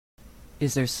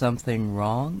Is there something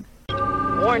wrong?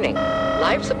 Warning.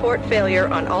 Life support failure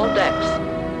on all decks.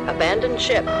 Abandon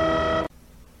ship.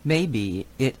 Maybe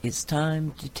it is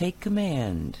time to take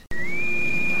command.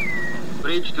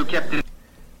 Bridge to Captain.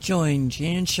 Join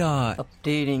Jan Shaw,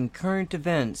 updating current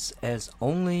events as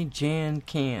only Jan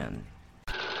can.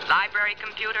 Library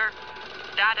computer.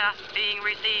 Data being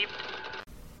received.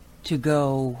 To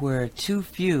go where too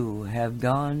few have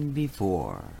gone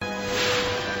before.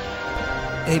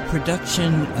 A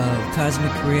production of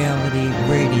Cosmic Reality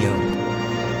Radio.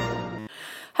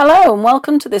 Hello and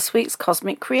welcome to this week's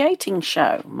Cosmic Creating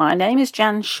Show. My name is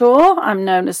Jan Shaw. I'm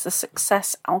known as the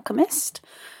Success Alchemist.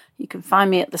 You can find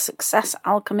me at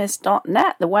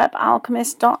thesuccessalchemist.net,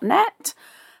 thewebalchemist.net,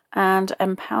 and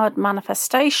Empowered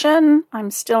Manifestation.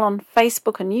 I'm still on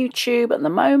Facebook and YouTube at the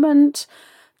moment.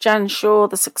 Jan Shaw,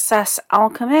 the Success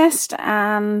Alchemist,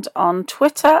 and on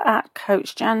Twitter at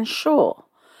Coach Jan Shaw.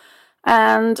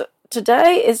 And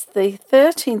today is the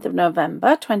 13th of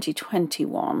November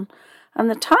 2021, and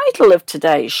the title of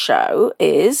today's show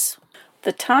is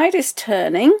The Tide is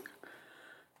Turning,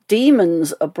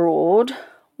 Demons Abroad,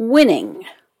 Winning.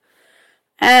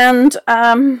 And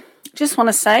just want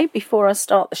to say before I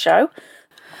start the show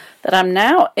that I'm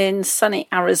now in sunny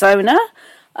Arizona.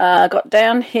 Got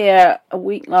down here a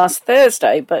week last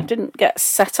Thursday, but didn't get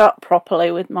set up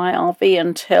properly with my RV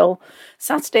until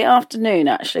Saturday afternoon,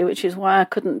 actually, which is why I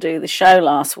couldn't do the show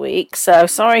last week. So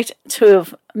sorry to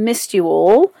have missed you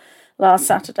all last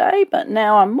Saturday, but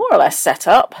now I'm more or less set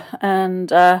up and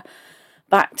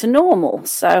back to normal.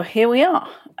 So here we are.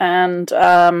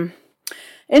 And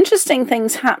interesting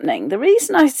things happening. The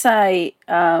reason I say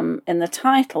in the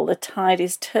title, The Tide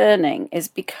is Turning, is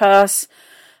because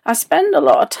I spend a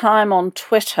lot of time on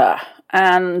Twitter,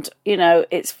 and, you know,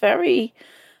 it's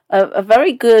a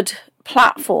very good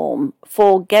platform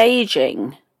for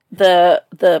gauging the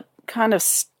kind of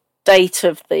state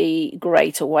of the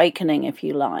Great Awakening, if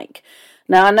you like.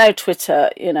 Now, I know Twitter,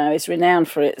 you know, is renowned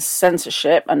for its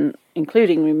censorship, and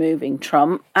including removing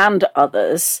Trump and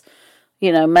others.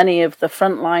 You know, many of the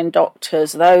frontline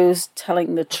doctors, those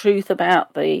telling the truth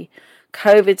about the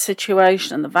COVID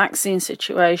situation and the vaccine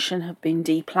situation, have been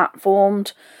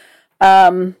deplatformed.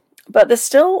 But there's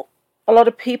still a lot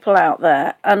of people out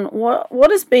there. And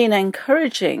what has been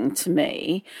encouraging to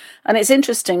me, and it's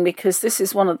interesting because this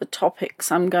is one of the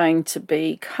topics I'm going to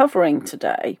be covering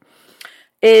today,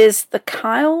 is the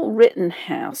Kyle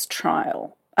Rittenhouse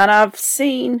trial. And I've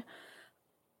seen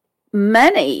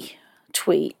many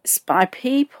tweets by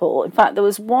people. In fact, there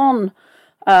was one,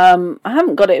 I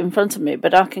haven't got it in front of me,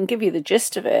 but I can give you the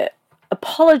gist of it,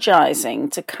 apologising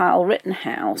to Kyle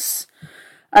Rittenhouse.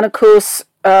 And of course,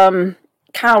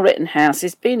 Kyle Rittenhouse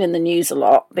has been in the news a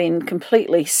lot, been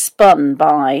completely spun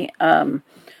by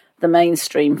the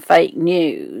mainstream fake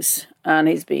news. And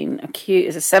he's been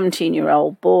accused, as a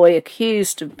 17-year-old boy,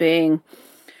 accused of being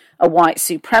a white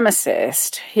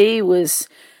supremacist. He was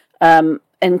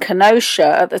in Kenosha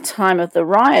at the time of the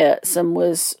riots and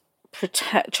was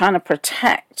trying to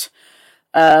protect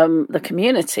the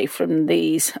community from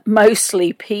these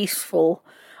mostly peaceful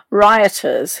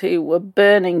rioters who were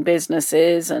burning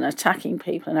businesses and attacking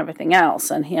people and everything else.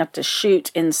 And he had to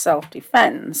shoot in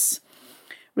self-defense,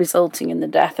 resulting in the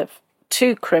death of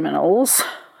 2 criminals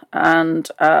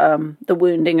and the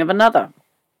wounding of another.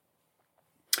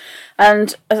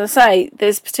 And as I say,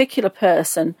 this particular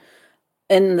person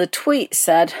in the tweet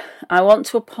said, "I want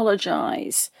to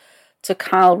apologise to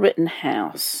Kyle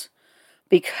Rittenhouse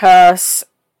because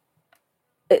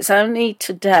it's only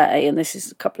today," and this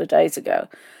is a couple of days ago,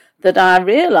 "that I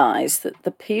realised that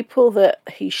the people that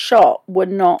he shot were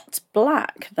not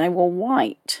black, they were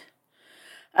white.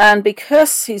 And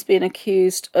because he's been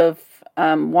accused of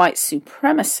white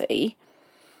supremacy,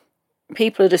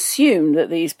 people had assumed that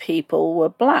these people were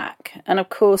black. And of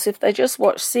course, if they just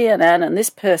watch CNN, and this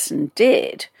person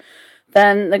did,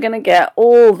 then they're going to get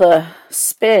all the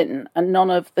spin and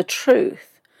none of the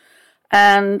truth."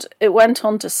 And it went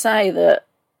on to say that,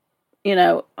 you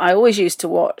know, I always used to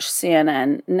watch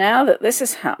CNN. Now that this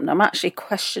has happened, I'm actually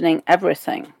questioning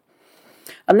everything.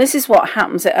 And this is what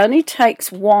happens. It only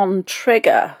takes one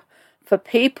trigger for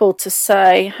people to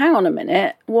say, hang on a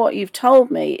minute, what you've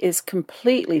told me is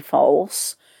completely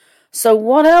false. So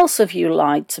what else have you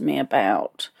lied to me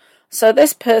about? So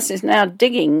this person is now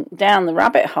digging down the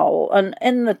rabbit hole. And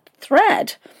in the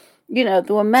thread, you know,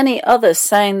 there were many others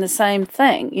saying the same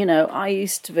thing. You know, I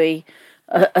used to be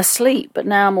asleep, but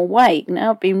now I'm awake.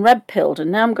 Now I've been red-pilled,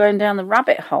 and now I'm going down the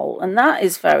rabbit hole. And that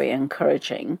is very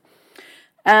encouraging.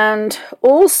 And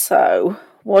also,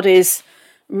 what is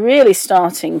really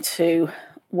starting to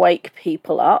wake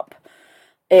people up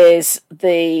is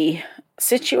the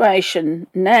situation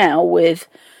now with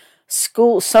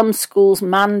some schools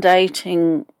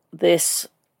mandating this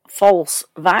false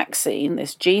vaccine,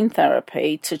 this gene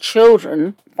therapy, to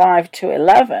children 5 to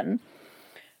 11.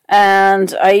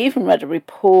 And I even read a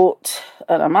report,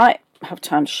 and I might have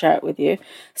time to share it with you,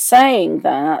 saying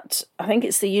that I think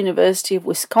it's the University of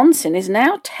Wisconsin is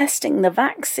now testing the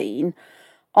vaccine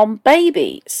on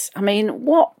babies. I mean,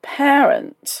 what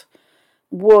parent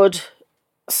would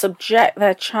subject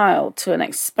their child to an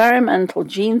experimental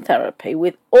gene therapy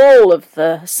with all of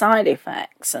the side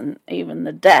effects and even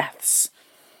the deaths?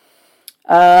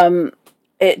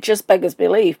 It just beggars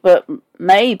belief, but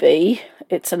maybe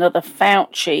it's another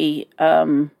Fauci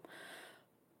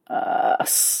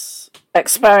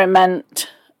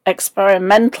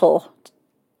experimental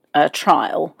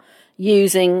trial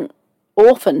using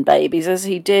orphan babies as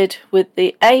he did with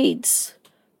the AIDS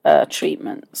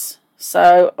treatments.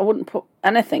 So I wouldn't put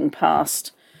anything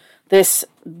past this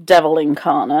devil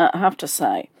incarnate, I have to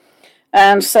say.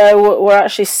 And so we're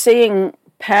actually seeing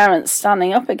parents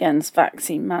standing up against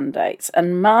vaccine mandates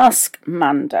and mask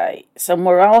mandates. And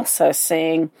we're also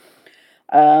seeing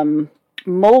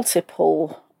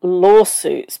multiple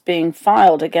lawsuits being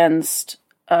filed against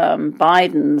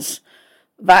Biden's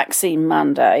vaccine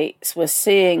mandates. We're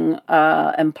seeing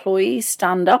employees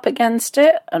stand up against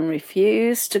it and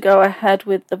refuse to go ahead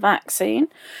with the vaccine.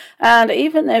 And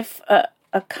even if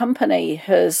a company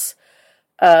has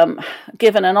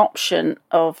given an option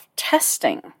of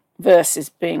testing versus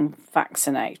being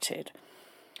vaccinated,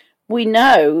 we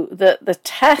know that the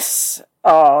tests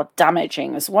are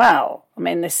damaging as well. I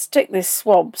mean, they stick this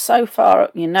swab so far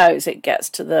up your nose it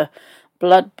gets to the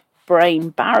blood-brain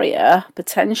barrier.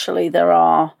 Potentially there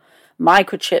are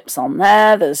microchips on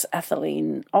there. There's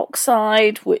ethylene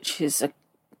oxide, which is a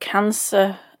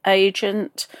cancer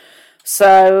agent.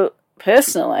 So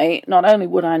personally, not only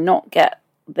would I not get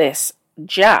this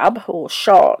jab or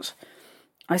shot,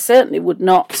 I certainly would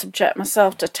not subject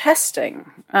myself to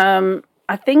testing.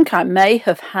 I think I may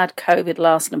have had COVID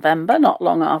last November, not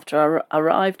long after I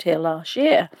arrived here last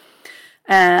year,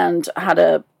 and I had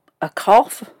a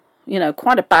cough,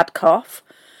 quite a bad cough,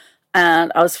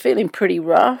 and I was feeling pretty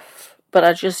rough, but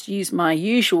I just used my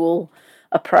usual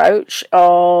approach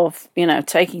of,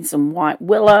 taking some white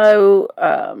willow,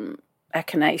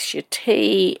 echinacea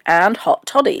tea, and hot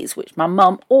toddies, which my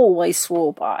mum always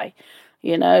swore by.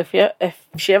 If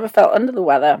she ever felt under the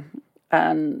weather,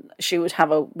 and she would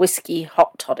have a whiskey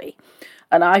hot toddy.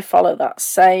 And I follow that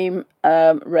same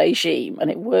regime, and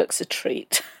it works a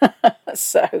treat.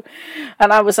 And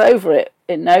I was over it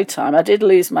in no time. I did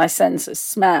lose my sense of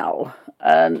smell.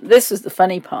 And this was the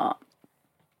funny part.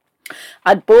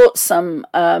 I'd bought some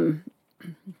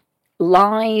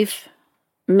live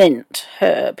mint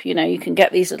herb. You can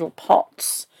get these little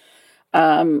pots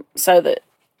so that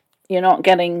you're not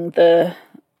getting the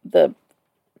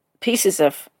pieces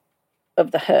of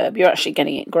the herb, you're actually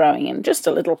getting it growing in just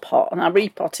a little pot, and I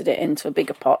repotted it into a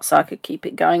bigger pot so I could keep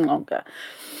it going longer.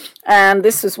 And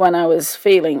this was when I was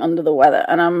feeling under the weather,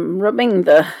 and I'm rubbing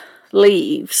the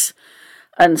leaves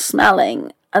and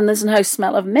smelling, and there's no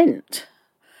smell of mint.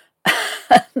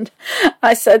 And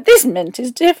I said, this mint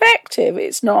is defective.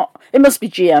 It must be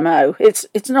GMO.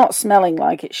 It's not smelling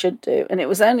like it should do. And it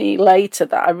was only later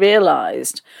that I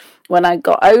realised, when I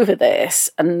got over this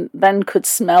and then could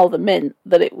smell the mint,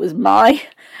 that it was my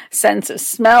sense of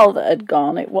smell that had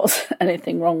gone. It wasn't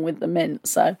anything wrong with the mint.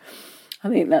 So I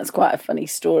think that's quite a funny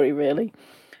story, really.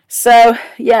 So,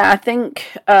 yeah, I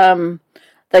think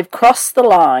they've crossed the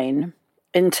line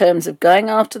in terms of going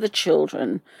after the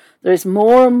children. There is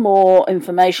more and more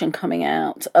information coming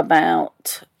out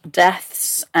about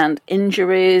deaths and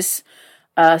injuries.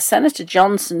 Senator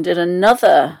Johnson did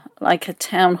another, a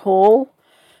town hall,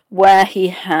 where he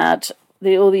had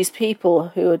all these people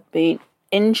who had been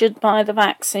injured by the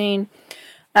vaccine.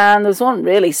 And there was one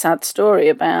really sad story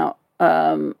about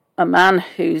a man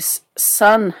whose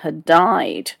son had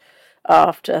died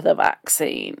after the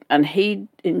vaccine. And he,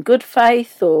 in good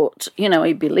faith, thought,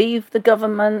 he believed the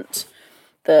government,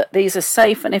 that these are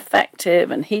safe and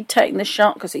effective, and he'd taken the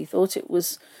shot because he thought it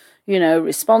was,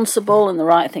 responsible and the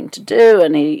right thing to do.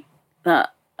 And he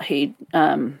got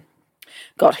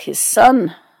his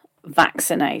son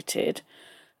vaccinated,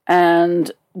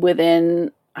 and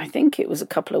within, I think it was a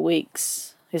couple of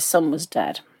weeks, his son was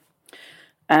dead.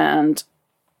 And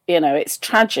it's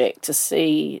tragic to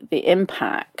see the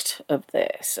impact of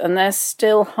this, and they're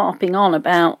still harping on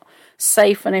about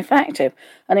safe and effective.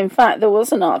 And in fact, there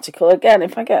was an article, again,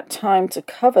 if I get time to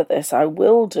cover this, I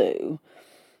will do,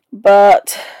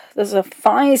 but there's a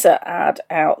Pfizer ad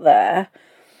out there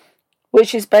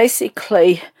which is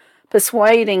basically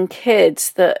persuading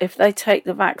kids that if they take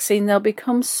the vaccine, they'll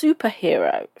become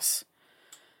superheroes.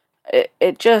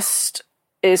 It just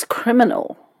is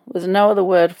criminal. There's no other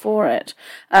word for it.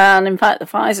 And in fact, the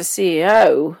Pfizer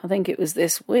CEO, I think it was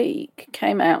this week,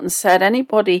 came out and said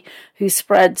anybody who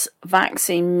spreads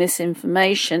vaccine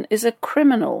misinformation is a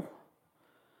criminal.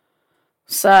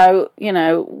 So,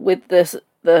 with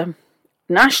the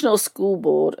National School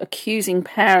Board accusing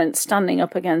parents standing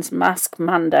up against mask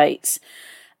mandates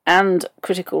and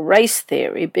critical race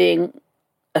theory being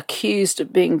accused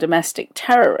of being domestic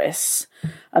terrorists,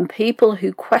 and people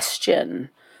who question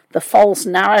the false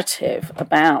narrative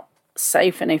about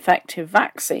safe and effective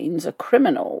vaccines are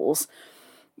criminals,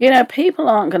 people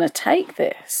aren't going to take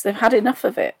this. They've had enough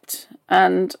of it.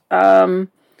 And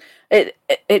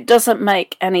it doesn't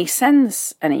make any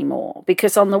sense anymore,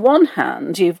 because on the one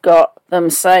hand, you've got them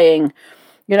saying,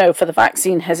 for the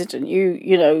vaccine hesitant,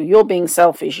 you're being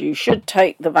selfish, you should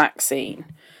take the vaccine.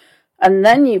 And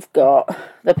then you've got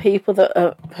the people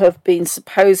that have been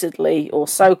supposedly or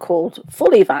so-called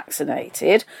fully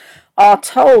vaccinated are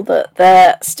told that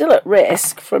they're still at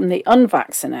risk from the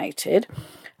unvaccinated,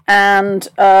 and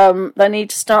they need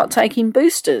to start taking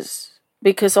boosters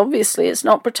because obviously it's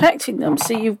not protecting them.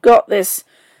 So you've got this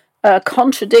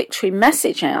contradictory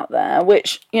message out there,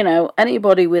 which,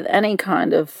 anybody with any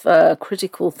kind of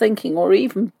critical thinking or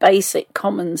even basic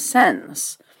common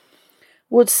sense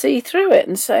would see through it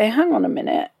and say, hang on a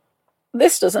minute,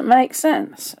 this doesn't make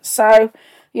sense. So,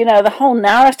 the whole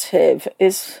narrative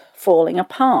is falling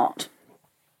apart.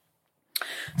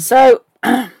 So,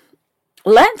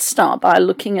 let's start by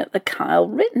looking at the Kyle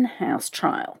Rittenhouse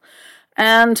trial.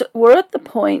 And we're at the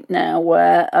point now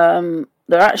where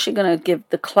they're actually going to give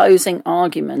the closing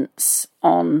arguments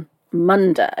on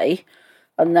Monday,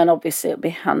 and then obviously it'll be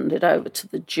handed over to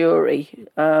the jury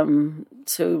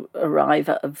to arrive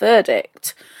at a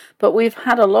verdict. But we've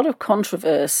had a lot of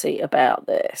controversy about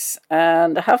this,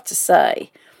 and I have to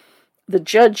say, the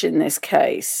judge in this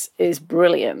case is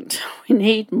brilliant. We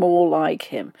need more like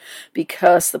him,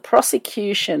 because the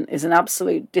prosecution is an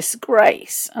absolute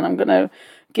disgrace, and I'm going to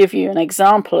give you an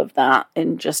example of that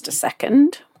in just a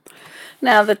second.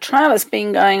 Now, the trial has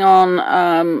been going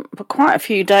on for quite a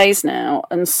few days now,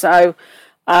 and so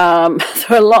there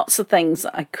are lots of things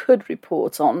that I could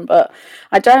report on, but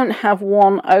I don't have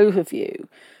one overview.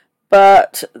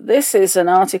 But this is an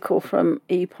article from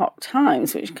Epoch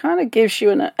Times, which kind of gives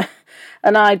you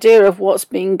an idea of what's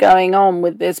been going on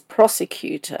with this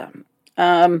prosecutor.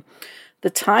 The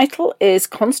title is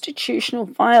Constitutional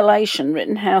Violation,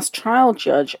 Rittenhouse Trial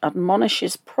Judge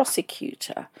Admonishes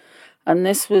Prosecutor. And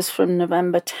this was from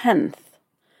November 10th.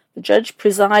 The judge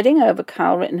presiding over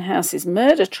Kyle Rittenhouse's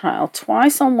murder trial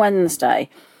twice on Wednesday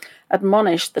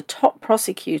admonished the top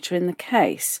prosecutor in the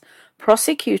case.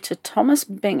 Prosecutor Thomas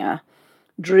Binger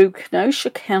drew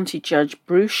Kenosha County Judge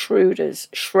Bruce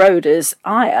Schroeder's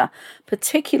ire,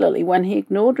 particularly when he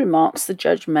ignored remarks the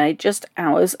judge made just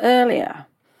hours earlier.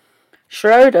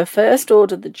 Schroeder first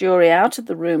ordered the jury out of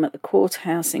the room at the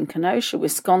courthouse in Kenosha,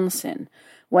 Wisconsin,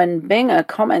 when Binger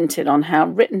commented on how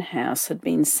Rittenhouse had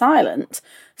been silent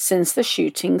since the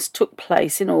shootings took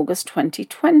place in August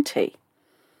 2020.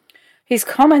 He's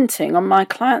commenting on my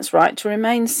client's right to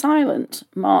remain silent,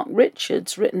 Mark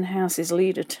Richards, Rittenhouse's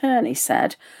lead attorney,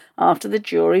 said after the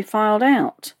jury filed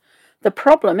out. The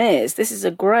problem is, this is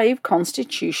a grave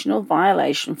constitutional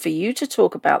violation for you to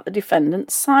talk about the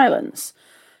defendant's silence.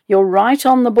 You're right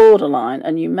on the borderline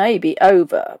and you may be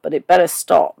over, but it better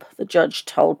stop, the judge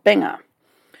told Binger.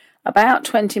 About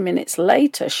 20 minutes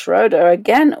later, Schroeder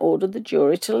again ordered the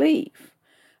jury to leave.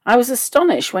 I was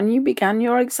astonished when you began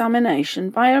your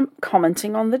examination by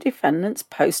commenting on the defendant's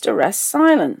post-arrest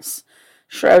silence.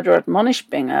 Schroeder admonished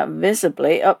Binger,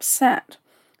 visibly upset.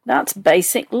 That's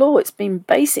basic law. It's been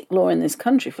basic law in this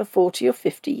country for 40 or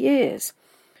 50 years.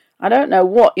 I don't know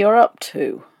what you're up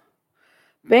to.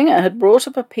 Binger had brought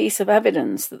up a piece of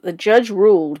evidence that the judge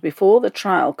ruled before the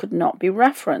trial could not be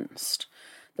referenced.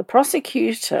 The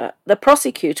prosecutor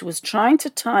was trying to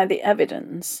tie the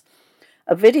evidence,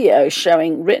 a video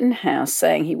showing Rittenhouse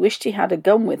saying he wished he had a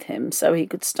gun with him so he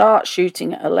could start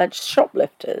shooting at alleged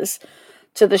shoplifters,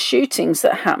 to the shootings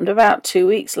that happened about 2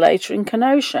 weeks later in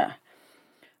Kenosha.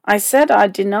 I said I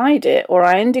denied it, or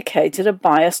I indicated a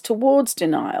bias towards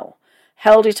denial,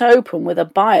 held it open with a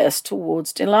bias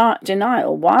towards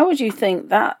denial. Why would you think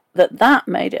that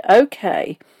made it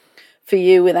okay for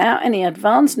you without any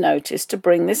advance notice to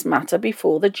bring this matter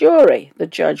before the jury? The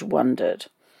judge wondered.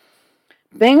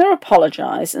 Binger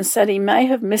apologized and said he may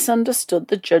have misunderstood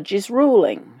the judge's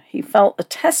ruling. He felt the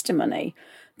testimony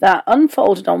that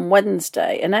unfolded on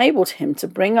Wednesday enabled him to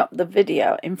bring up the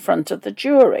video in front of the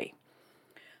jury.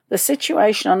 The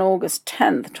situation on August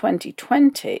 10th,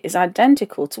 2020 is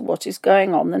identical to what is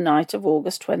going on the night of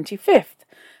August 25th,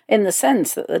 in the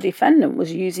sense that the defendant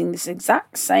was using this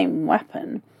exact same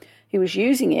weapon. He was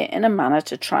using it in a manner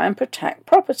to try and protect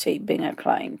property, Binger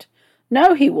claimed.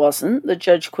 No, he wasn't, the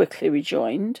judge quickly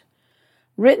rejoined.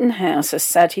 Rittenhouse has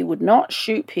said he would not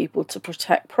shoot people to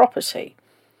protect property,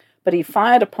 but he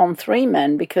fired upon 3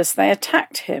 men because they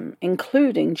attacked him,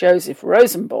 including Joseph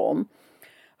Rosenbaum,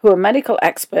 who a medical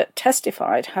expert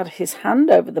testified had his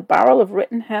hand over the barrel of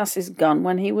Rittenhouse's gun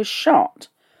when he was shot.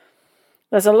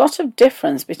 There's a lot of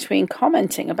difference between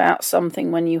commenting about something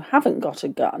when you haven't got a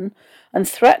gun and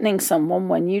threatening someone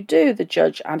when you do, the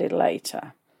judge added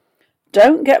later.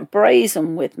 Don't get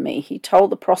brazen with me, he told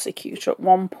the prosecutor at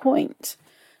one point.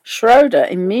 Schroeder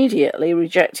immediately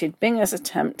rejected Binger's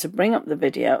attempt to bring up the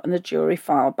video and the jury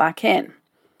filed back in.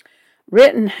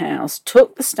 Rittenhouse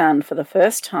took the stand for the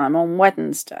first time on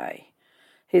Wednesday.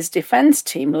 His defence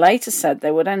team later said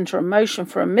they would enter a motion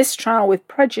for a mistrial with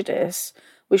prejudice,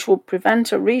 which would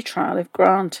prevent a retrial if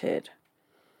granted.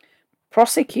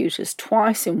 Prosecutors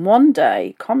twice in one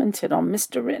day commented on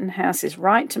Mr. Rittenhouse's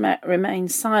right to remain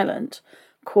silent.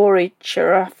 Corey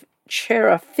Chirafizzi,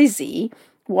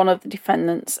 one of the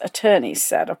defendant's attorneys,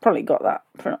 said. I've probably got that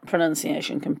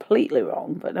pronunciation completely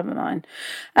wrong, but never mind.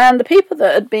 And the people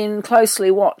that had been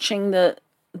closely watching how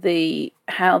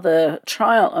the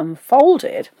trial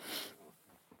unfolded,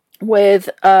 with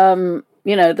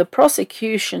the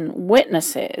prosecution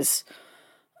witnesses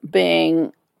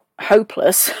being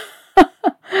hopeless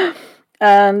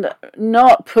and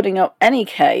not putting up any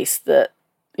case that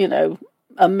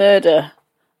a murder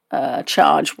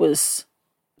charge was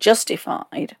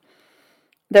justified,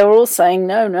 they were all saying,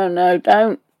 no,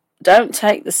 don't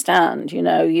take the stand.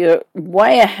 You're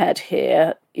way ahead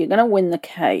here. You're going to win the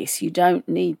case. You don't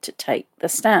need to take the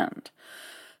stand.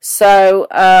 So,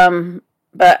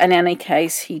 but in any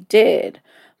case, he did.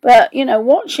 But,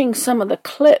 watching some of the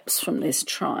clips from this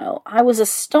trial, I was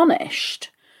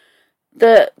astonished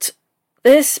that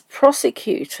this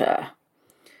prosecutor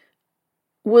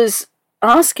was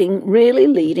asking really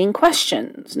leading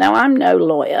questions. Now, I'm no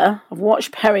lawyer. I've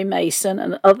watched Perry Mason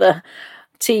and other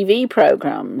TV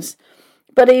programs,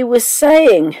 but he was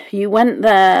saying you went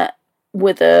there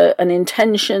with an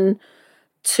intention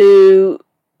to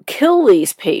kill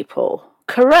these people.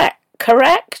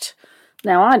 Correct?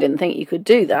 Now, I didn't think you could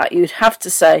do that. You'd have to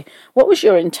say, what was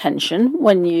your intention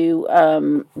when you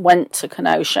went to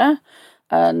Kenosha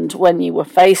and when you were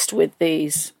faced with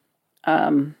these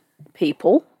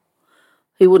people?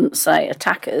 He wouldn't say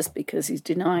attackers because he's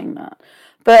denying that.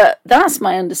 But that's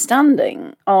my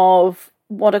understanding of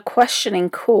what a questioning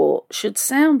court should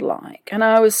sound like. And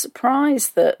I was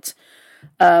surprised that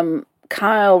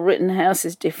Kyle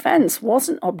Rittenhouse's defense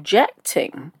wasn't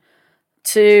objecting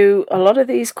to a lot of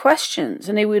these questions,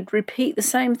 and he would repeat the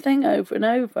same thing over and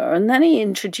over. And then he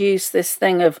introduced this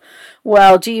thing of,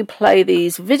 well, do you play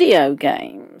these video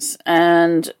games?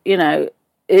 And,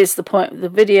 is the point of the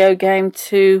video game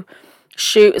to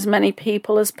shoot as many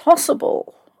people as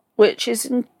possible, which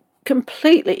is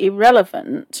completely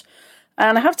irrelevant.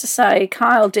 And I have to say,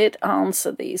 Kyle did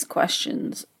answer these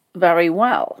questions very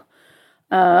well.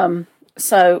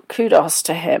 So kudos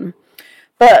to him.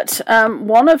 But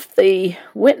one of the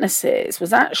witnesses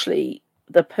was actually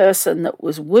the person that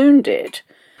was wounded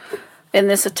in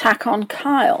this attack on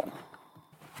Kyle.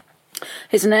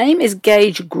 His name is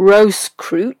Gage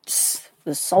Grosskreutz,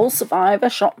 the sole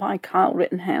survivor shot by Kyle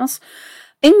Rittenhouse.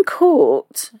 In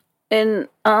court, in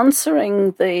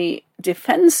answering the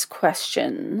defense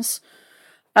questions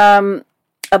about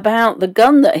the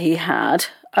gun that he had,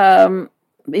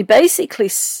 he basically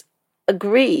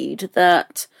agreed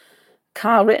that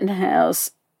Kyle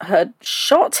Rittenhouse had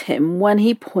shot him when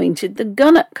he pointed the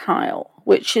gun at Kyle,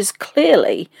 which is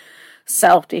clearly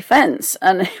self-defense.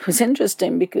 And it was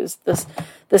interesting because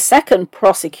the second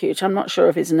prosecutor, I'm not sure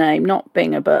of his name, not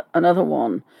Binger, but another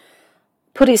one,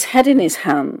 put his head in his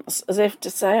hands as if to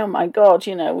say, oh my God,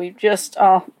 we've just,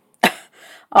 our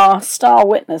star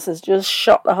witness has just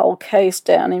shot the whole case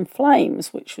down in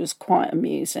flames, which was quite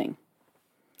amusing.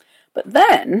 But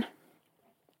then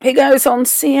he goes on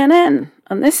CNN,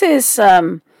 and this is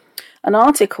an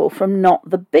article from Not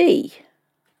the Bee.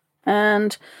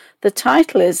 And the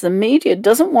title is, "The media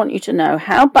doesn't want you to know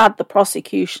how bad the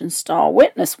prosecution's star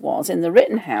witness was in the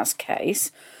Rittenhouse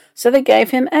case, so they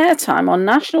gave him airtime on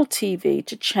national TV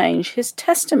to change his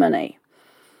testimony."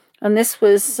 And this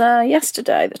was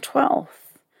yesterday, the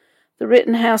 12th. The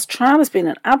Rittenhouse trial has been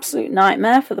an absolute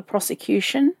nightmare for the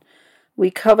prosecution.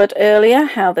 We covered earlier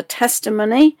how the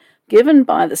testimony given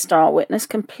by the star witness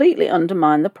completely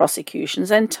undermined the prosecution's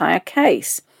entire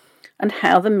case. and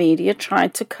how the media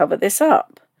tried to cover this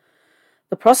up.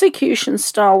 The prosecution's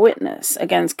star witness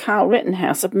against Kyle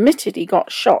Rittenhouse admitted he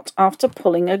got shot after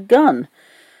pulling a gun.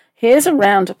 Here's a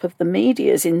roundup of the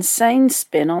media's insane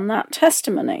spin on that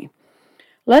testimony.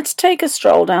 Let's take a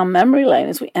stroll down memory lane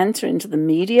as we enter into the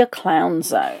media clown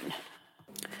zone.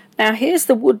 Now here's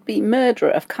the would-be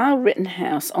murderer of Kyle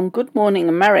Rittenhouse on Good Morning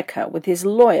America with his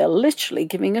lawyer literally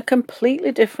giving a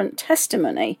completely different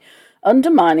testimony,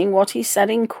 undermining what he said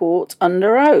in court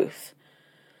under oath.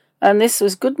 And this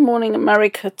was Good Morning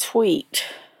America tweet.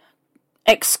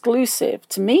 Exclusive.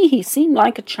 To me, he seemed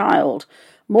like a child,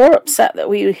 more upset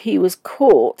that he was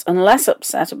caught and less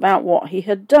upset about what he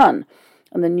had done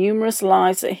and the numerous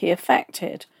lives that he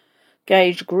affected.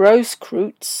 Gage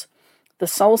Grosskreutz, the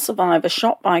sole survivor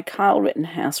shot by Kyle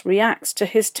Rittenhouse, reacts to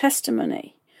his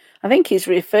testimony. I think he's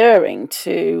referring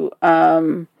to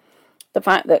the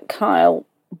fact that Kyle,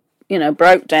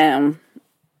 broke down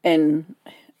in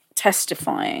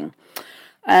testifying,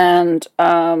 and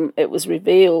it was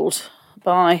revealed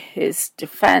by his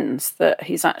defense that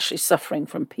he's actually suffering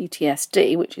from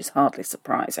PTSD, which is hardly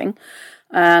surprising,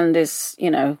 and is,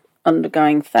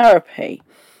 undergoing therapy.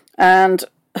 And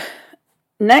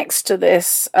next to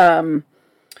this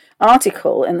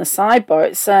article in the sidebar,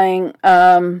 it's saying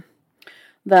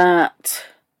that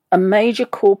a major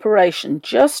corporation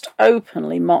just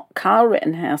openly mocked Kyle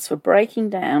Rittenhouse for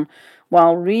breaking down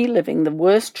while reliving the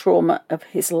worst trauma of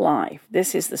his life.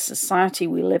 This is the society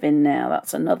we live in now.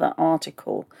 That's another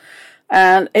article.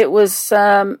 And it was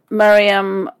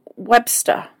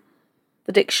Merriam-Webster,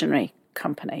 the dictionary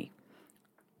company.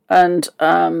 And,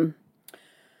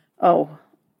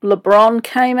 LeBron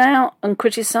came out and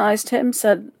criticised him,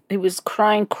 said he was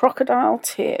crying crocodile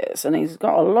tears, and he's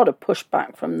got a lot of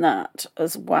pushback from that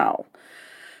as well.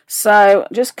 So,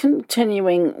 just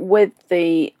continuing with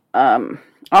the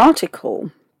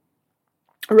article.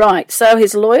 Right, so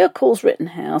his lawyer calls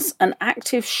Rittenhouse an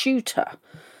active shooter,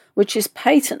 which is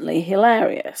patently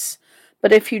hilarious.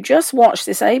 But if you just watch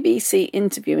this ABC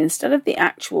interview instead of the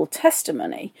actual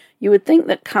testimony, you would think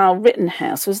that Kyle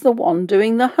Rittenhouse was the one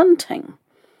doing the hunting.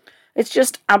 It's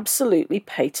just absolutely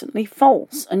patently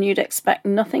false, and you'd expect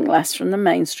nothing less from the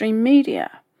mainstream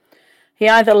media. He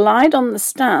either lied on the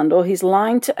stand or he's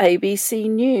lying to ABC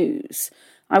News.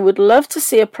 I would love to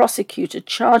see a prosecutor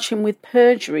charge him with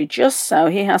perjury just so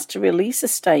he has to release a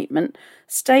statement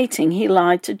stating he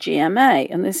lied to GMA.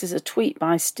 And this is a tweet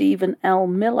by Stephen L.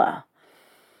 Miller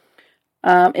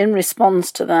in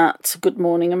response to that Good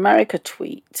Morning America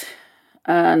tweet.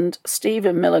 And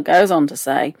Stephen Miller goes on to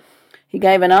say, he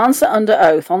gave an answer under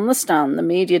oath on the stand the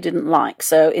media didn't like,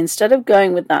 so instead of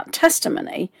going with that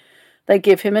testimony, they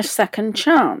give him a second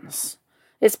chance.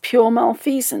 It's pure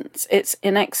malfeasance. It's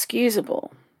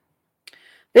inexcusable.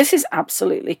 This is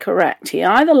absolutely correct. He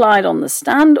either lied on the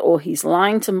stand or he's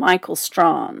lying to Michael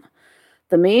Strahan.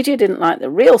 The media didn't like the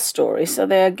real story, so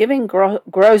they are giving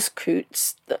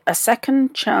Grosskreutz a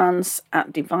second chance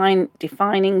at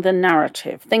defining the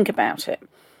narrative. Think about it.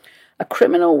 A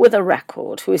criminal with a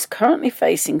record who is currently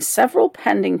facing several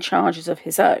pending charges of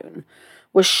his own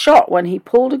was shot when he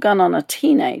pulled a gun on a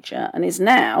teenager and is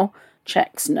now,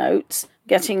 checks notes,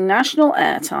 getting national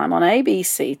airtime on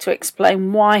ABC to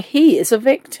explain why he is a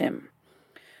victim.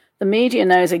 The media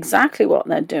knows exactly what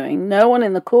they're doing. No one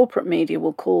in the corporate media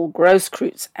will call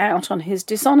Grosskreutz out on his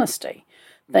dishonesty.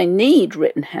 They need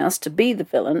Rittenhouse to be the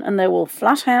villain, and they will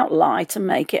flat out lie to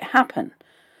make it happen.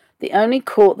 The only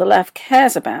court the left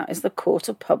cares about is the court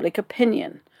of public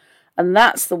opinion, and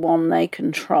that's the one they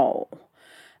control.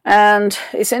 And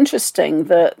it's interesting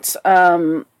that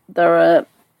there are,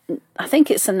 I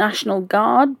think it's the National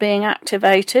Guard being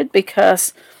activated,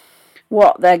 because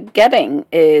what they're getting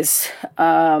is,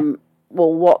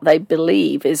 what they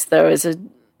believe is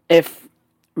if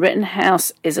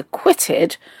Rittenhouse is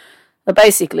acquitted, they're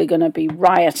basically going to be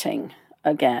rioting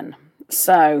again.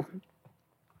 So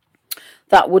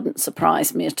that wouldn't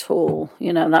surprise me at all.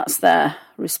 That's their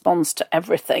response to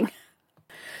everything.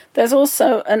 There's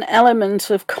also an element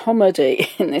of comedy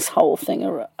in this whole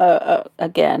thing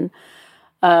again.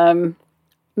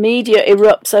 Media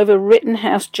erupts over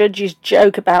Rittenhouse judge's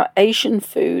joke about Asian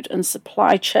food and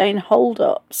supply chain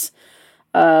hold-ups.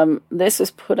 This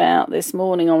was put out this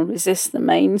morning on Resist the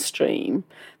Mainstream.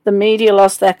 The media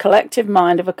lost their collective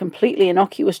mind of a completely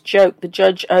innocuous joke the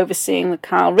judge overseeing the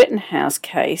Kyle Rittenhouse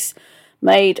case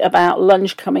made about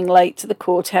lunch coming late to the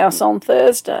courthouse on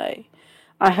Thursday.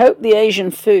 I hope the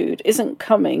Asian food isn't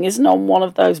on one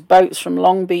of those boats from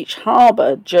Long Beach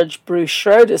Harbor, Judge Bruce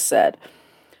Schroeder said.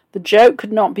 The joke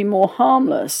could not be more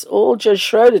harmless. All Judge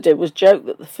Schroeder did was joke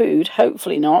that the food,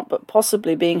 hopefully not, but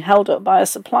possibly being held up by a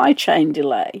supply chain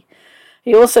delay.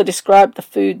 He also described the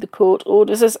food the court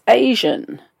orders as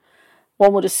Asian.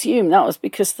 One would assume that was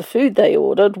because the food they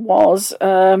ordered was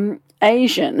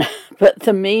Asian, but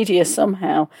the media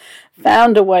somehow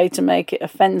found a way to make it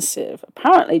offensive.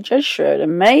 Apparently, Judge Schroeder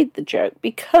made the joke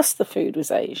because the food was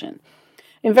Asian.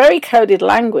 In very coded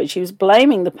language, he was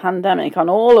blaming the pandemic on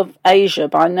all of Asia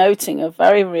by noting a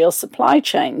very real supply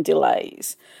chain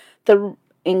delays. The,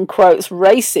 in quotes,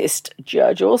 racist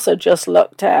judge also just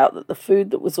lucked out that the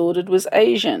food that was ordered was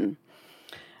Asian.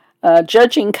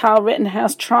 Judging Kyle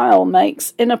Rittenhouse trial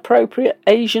makes inappropriate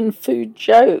Asian food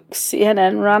jokes.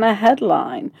 CNN ran a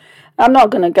headline. I'm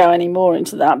not going to go any more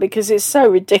into that because it's so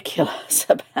ridiculous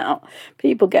about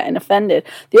people getting offended.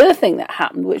 The other thing that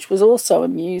happened, which was also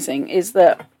amusing, is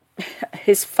that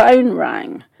his phone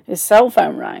rang, his cell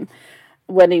phone rang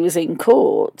when he was in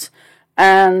court,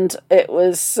 and it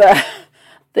was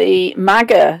the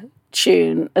MAGA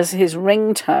tune as his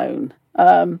ringtone.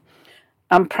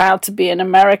 I'm proud to be an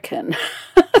American.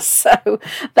 So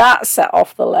that set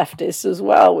off the leftists as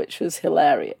well, which was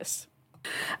hilarious.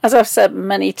 As I've said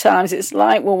many times, it's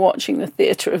like we're watching the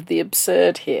theatre of the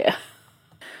absurd here.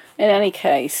 In any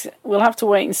case, we'll have to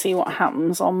wait and see what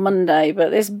happens on Monday,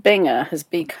 but this Binger has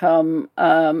become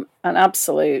an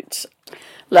absolute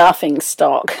laughing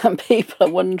stock, and people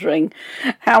are wondering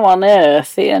how on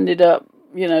earth he ended up,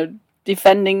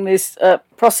 defending this,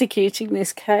 prosecuting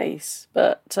this case.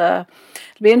 But it'll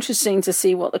be interesting to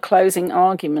see what the closing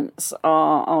arguments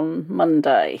are on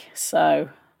Monday. So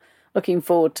looking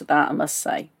forward to that, I must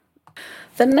say.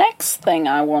 The next thing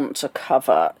I want to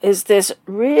cover is this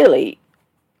really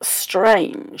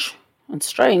strange, and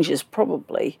strange is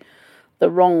probably the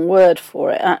wrong word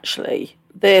for it actually,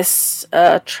 this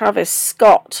Travis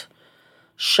Scott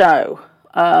show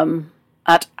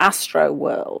at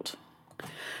Astroworld,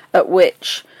 at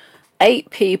which 8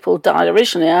 people died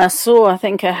originally. I saw, I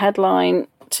think, a headline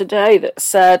today that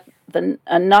said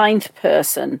a 9th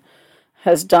person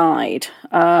has died.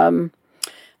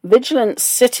 Vigilant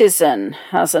Citizen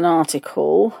has an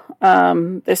article.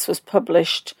 This was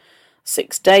published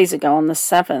 6 days ago on the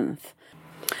 7th.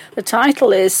 The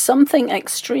title is "Something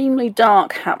Extremely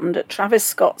Dark Happened at Travis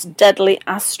Scott's Deadly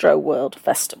Astroworld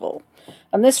Festival."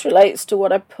 And this relates to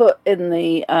what I put in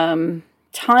the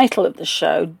title of the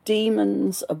show,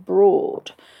 Demons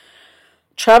Abroad.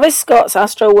 Travis Scott's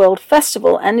Astroworld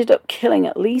Festival ended up killing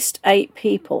at least 8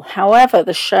 people. However,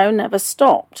 the show never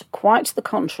stopped. Quite to the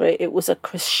contrary, it was a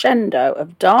crescendo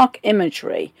of dark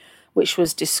imagery, which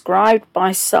was described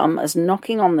by some as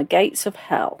knocking on the gates of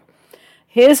hell.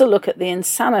 Here's a look at the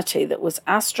insanity that was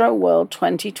Astroworld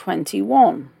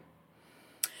 2021.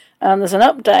 And there's an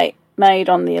update made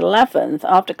on the 11th.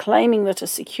 After claiming that a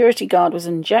security guard was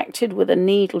injected with a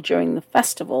needle during the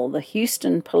festival, the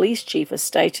Houston police chief has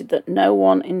stated that no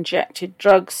one injected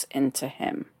drugs into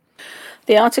him.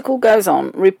 The article goes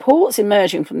on, reports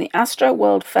emerging from the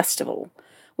Astroworld Festival,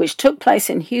 which took place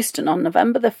in Houston on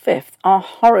November the 5th, are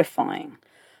horrifying.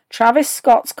 Travis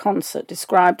Scott's concert,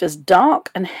 described as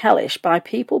dark and hellish by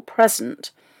people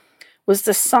present, was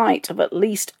the site of at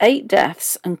least 8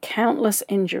 deaths and countless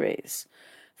injuries.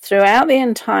 Throughout the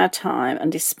entire time,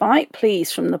 and despite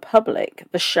pleas from the public,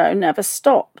 the show never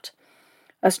stopped.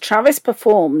 As Travis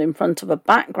performed in front of a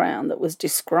background that was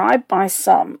described by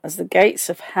some as the gates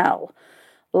of hell,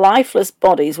 lifeless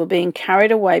bodies were being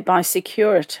carried away by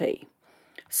security.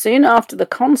 Soon after the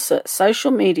concert, social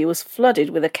media was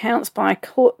flooded with accounts by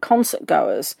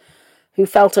concert-goers who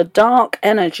felt a dark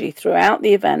energy throughout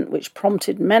the event, which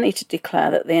prompted many to declare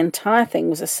that the entire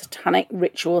thing was a satanic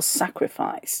ritual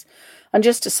sacrifice. And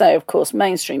just to say, of course,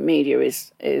 mainstream media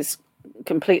is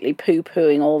completely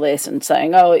poo-pooing all this and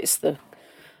saying, oh, it's the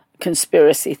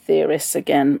conspiracy theorists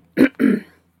again.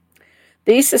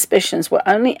 These suspicions were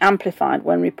only amplified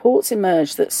when reports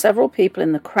emerged that several people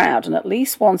in the crowd and at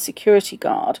least one security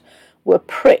guard were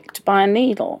pricked by a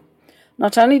needle.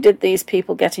 Not only did these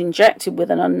people get injected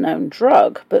with an unknown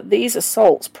drug, but these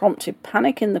assaults prompted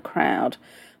panic in the crowd,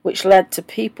 which led to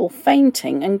people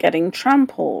fainting and getting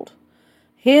trampled.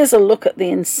 Here's a look at the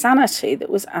insanity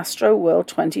that was Astroworld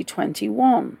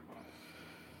 2021.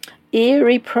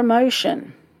 Eerie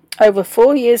promotion. Over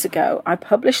 4 years ago, I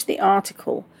published the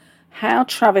article, How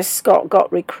Travis Scott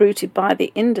Got Recruited by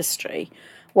the Industry,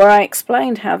 where I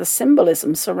explained how the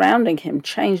symbolism surrounding him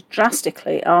changed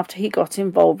drastically after he got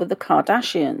involved with the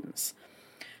Kardashians.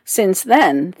 Since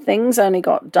then, things only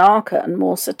got darker and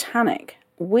more satanic.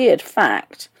 Weird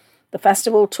fact, the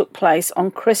festival took place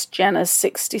on Kris Jenner's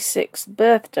 66th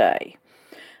birthday.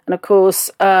 And of course,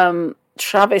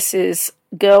 Travis's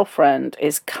girlfriend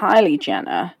is Kylie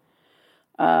Jenner.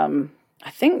 I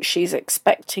think she's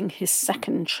expecting his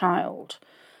 2nd child.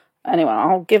 Anyway,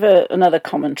 I'll give another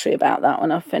commentary about that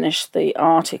when I finish the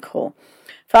article.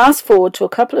 Fast forward to a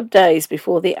couple of days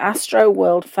before the Astro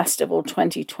World Festival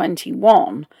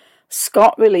 2021,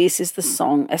 Scott releases the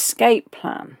song Escape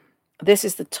Plan. This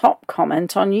is the top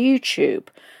comment on YouTube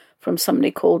from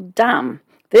somebody called Dam.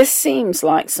 This seems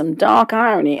like some dark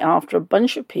irony after a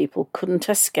bunch of people couldn't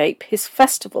escape his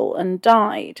festival and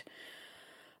died.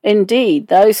 Indeed,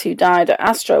 those who died at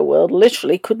Astroworld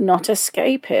literally could not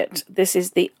escape it. This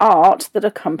is the art that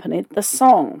accompanied the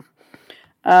song.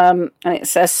 And it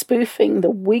says, spoofing the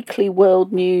Weekly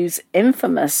World News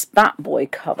infamous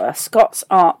Batboy cover, Scott's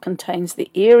art contains the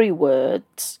eerie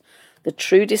words, "The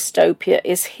true dystopia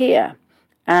is here,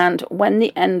 and when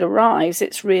the end arrives,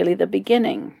 it's really the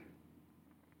beginning."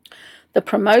 The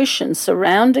promotion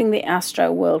surrounding the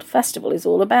Astroworld Festival is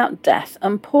all about death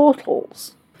and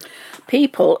portals.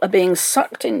 People are being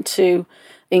sucked into,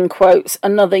 in quotes,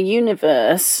 another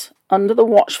universe under the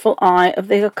watchful eye of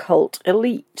the occult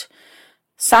elite.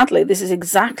 Sadly, this is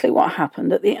exactly what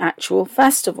happened at the actual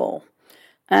festival.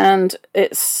 And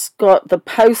it's got the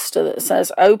poster that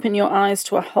says, "Open your eyes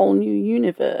to a whole new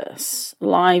universe,"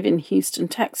 live in Houston,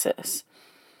 Texas.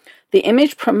 The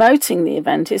image promoting the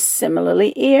event is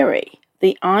similarly eerie.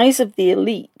 The eyes of the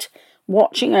elite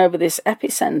watching over this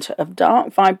epicenter of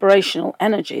dark vibrational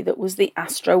energy that was the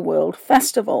Astroworld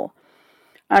Festival.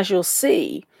 As you'll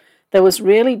see, there was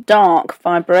really dark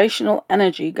vibrational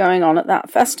energy going on at that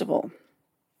festival.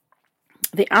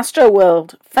 The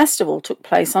Astroworld Festival took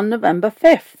place on November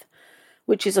 5th,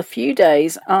 which is a few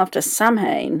days after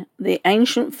Samhain, the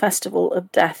ancient festival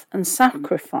of death and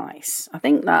sacrifice. I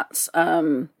think that's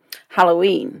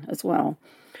Halloween as well.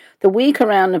 The week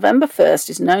around November 1st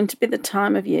is known to be the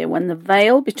time of year when the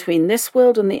veil between this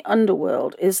world and the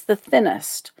underworld is the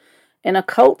thinnest. In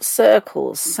occult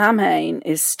circles, Samhain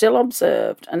is still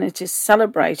observed and it is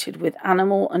celebrated with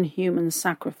animal and human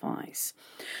sacrifice.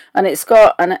 And it's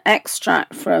got an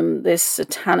extract from this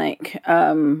satanic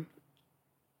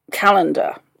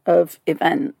calendar of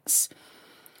events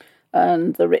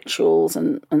and the rituals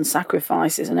and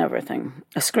sacrifices and everything.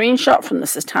 A screenshot from the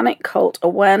Satanic Cult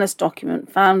Awareness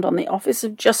document found on the Office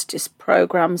of Justice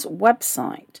Program's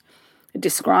website. It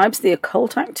describes the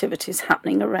occult activities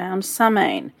happening around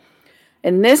Samhain.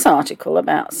 In this article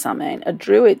about Samhain, a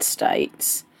druid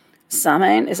states,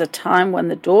 "Samhain is a time when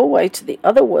the doorway to the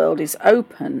other world is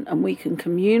open and we can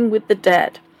commune with the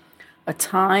dead, a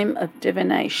time of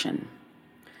divination."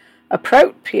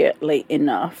 Appropriately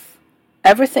enough,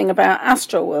 everything about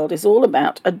Astroworld is all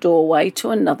about a doorway to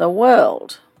another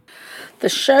world. The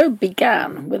show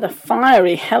began with a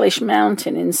fiery, hellish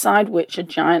mountain inside which a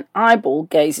giant eyeball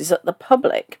gazes at the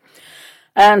public.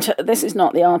 And this is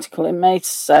not the article, it may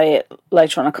say it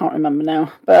later on, I can't remember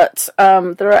now. But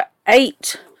there are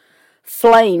 8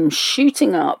 flames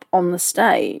shooting up on the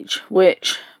stage,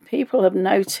 which people have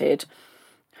noted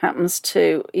happens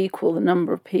to equal the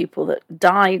number of people that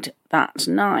died that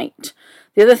night.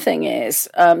 The other thing is,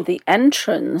 the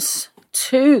entrance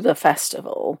to the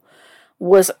festival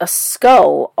was a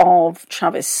skull of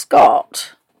Travis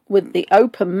Scott, with the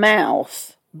open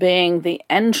mouth being the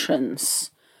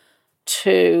entrance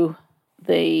to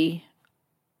the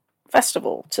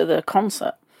festival, to the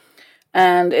concert.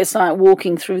 And it's like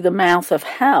walking through the mouth of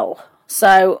hell.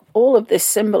 So all of this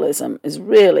symbolism is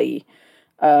really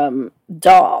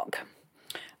dark.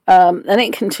 Then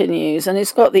it continues, and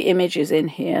it's got the images in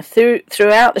here.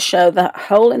 Throughout the show, that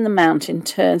hole in the mountain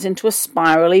turns into a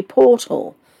spirally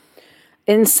portal.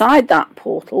 Inside that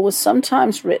portal was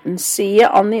sometimes written, "See you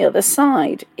on the other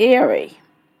side, Eerie."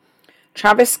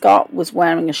 Travis Scott was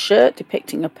wearing a shirt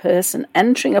depicting a person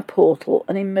entering a portal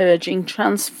and emerging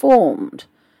transformed.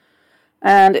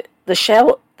 And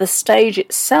the stage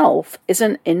itself is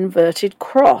an inverted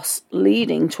cross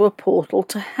leading to a portal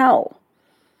to hell.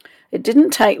 It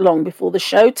didn't take long before the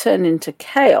show turned into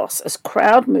chaos as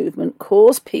crowd movement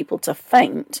caused people to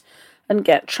faint and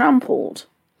get trampled.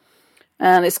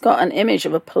 And it's got an image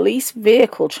of a police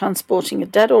vehicle transporting a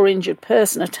dead or injured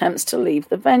person attempts to leave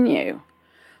the venue.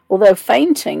 Although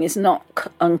fainting is not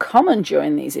uncommon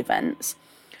during these events,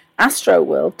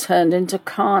 Astroworld turned into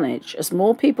carnage. As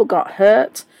more people got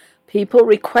hurt, people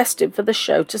requested for the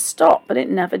show to stop, but it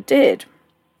never did.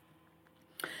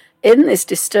 In this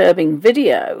disturbing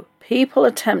video, people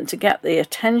attempt to get the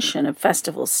attention of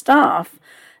festival staff,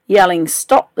 yelling,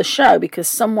 "Stop the show because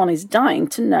someone is dying,"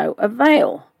 to no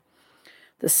avail.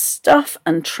 The stuff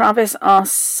and Travis are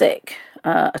sick.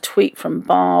 A tweet from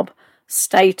Barb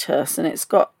Status, and it's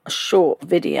got a short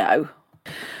video.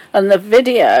 And the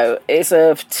video is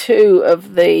of 2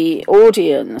 of the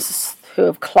audience who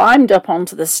have climbed up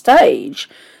onto the stage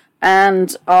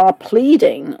and are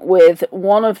pleading with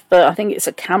one of the, I think it's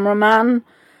a cameraman,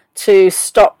 to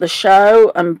stop the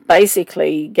show and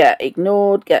basically get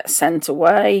ignored, get sent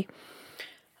away.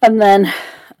 And then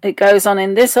it goes on,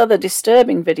 in this other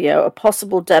disturbing video, a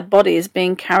possible dead body is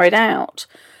being carried out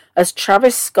as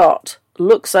Travis Scott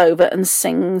looks over and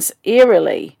sings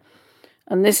eerily.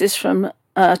 And this is from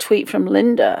a tweet from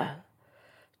Linda.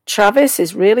 Travis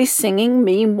is really singing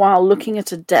meanwhile looking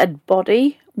at a dead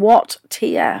body? What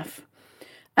TF?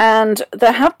 And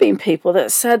there have been people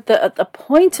that said that at the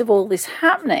point of all this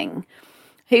happening,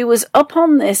 he was up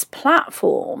on this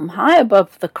platform high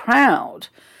above the crowd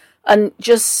and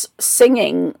just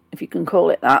singing, if you can call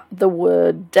it that, the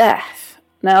word death.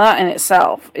 Now that in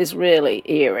itself is really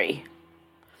eerie.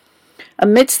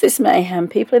 Amidst this mayhem,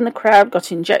 people in the crowd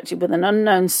got injected with an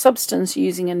unknown substance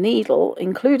using a needle,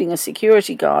 including a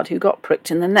security guard who got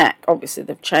pricked in the neck. Obviously,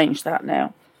 they've changed that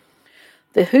now.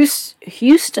 The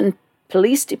Houston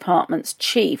Police Department's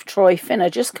chief, Troy Finner,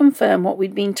 just confirmed what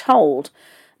we'd been told,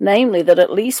 namely that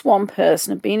at least one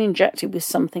person had been injected with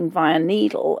something via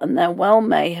needle, and there well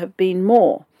may have been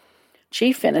more.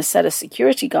 Chief Finner said a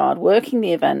security guard working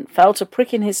the event felt a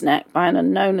prick in his neck by an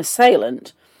unknown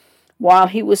assailant while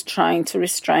he was trying to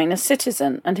restrain a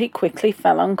citizen, and he quickly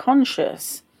fell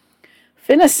unconscious.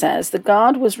 Finner says the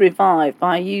guard was revived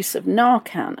by use of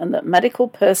Narcan and that medical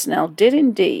personnel did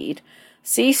indeed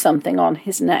see something on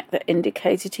his neck that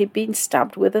indicated he'd been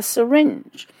stabbed with a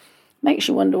syringe. Makes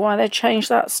you wonder why they changed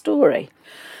that story.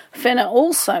 Finner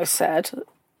also said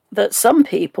that some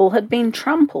people had been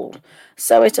trampled,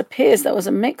 so it appears there was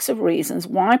a mix of reasons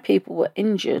why people were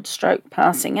injured,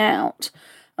 passing out,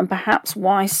 and perhaps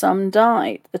why some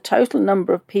died. The total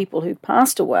number of people who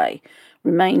passed away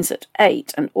remains at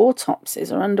 8, and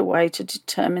autopsies are underway to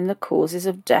determine the causes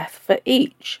of death for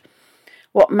each.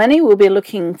 What many will be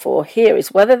looking for here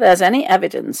is whether there's any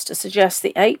evidence to suggest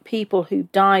the 8 people who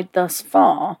died thus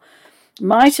far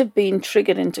might have been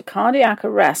triggered into cardiac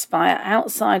arrest via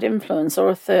outside influence or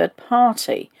a third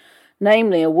party,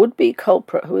 namely a would-be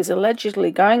culprit who is allegedly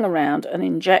going around and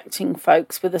injecting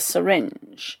folks with a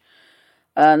syringe.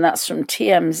 And that's from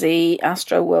TMZ,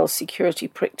 Astroworld Security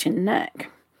pricked in neck.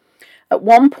 At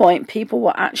one point, people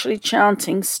were actually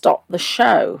chanting, "Stop the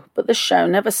show," but the show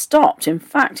never stopped. In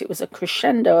fact, it was a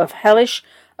crescendo of hellish,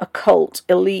 occult,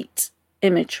 elite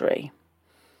imagery.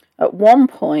 At one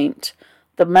point,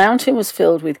 the mountain was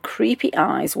filled with creepy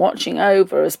eyes watching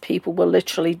over as people were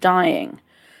literally dying.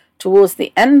 Towards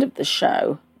the end of the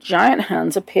show, giant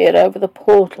hands appeared over the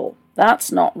portal.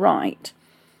 That's not right.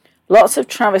 Lots of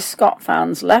Travis Scott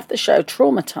fans left the show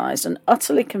traumatized and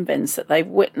utterly convinced that they've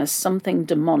witnessed something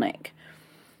demonic.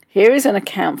 Here is an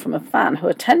account from a fan who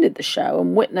attended the show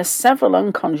and witnessed several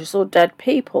unconscious or dead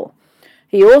people.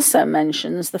 He also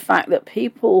mentions the fact that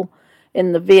people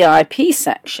in the VIP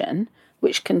section,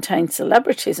 which contained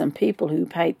celebrities and people who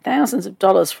paid thousands of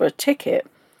dollars for a ticket,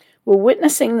 were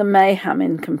witnessing the mayhem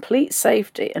in complete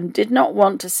safety and did not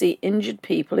want to see injured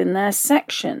people in their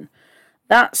section.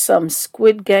 That's some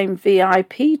Squid Game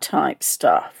VIP type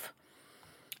stuff.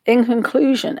 In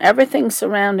conclusion, everything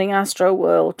surrounding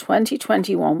Astroworld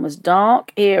 2021 was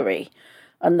dark, eerie,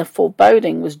 and the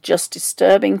foreboding was just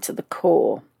disturbing to the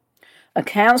core.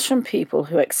 Accounts from people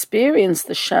who experienced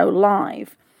the show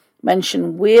live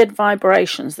mention weird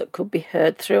vibrations that could be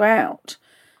heard throughout.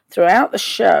 Throughout the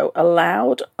show, a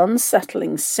loud,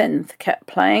 unsettling synth kept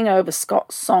playing over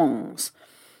Scott's songs,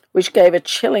 which gave a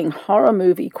chilling horror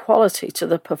movie quality to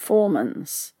the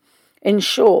performance. In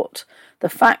short, the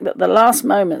fact that the last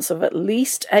moments of at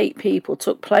least 8 people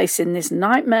took place in this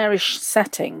nightmarish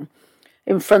setting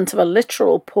in front of a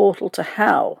literal portal to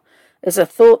hell is a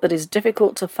thought that is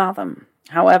difficult to fathom.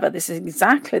 However, this is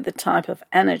exactly the type of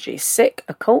energy sick,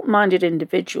 occult-minded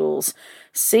individuals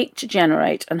seek to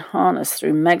generate and harness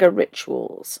through mega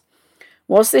rituals.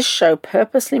 Was this show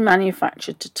purposely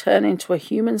manufactured to turn into a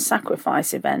human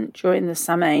sacrifice event during the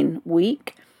Samhain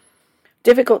week?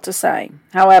 Difficult to say.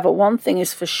 However, one thing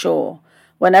is for sure.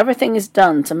 When everything is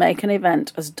done to make an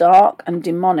event as dark and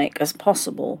demonic as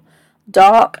possible,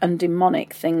 dark and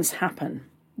demonic things happen.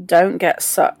 Don't get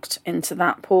sucked into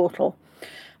that portal.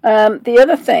 The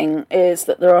other thing is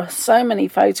that there are so many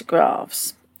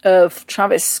photographs of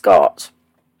Travis Scott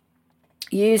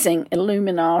using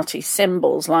Illuminati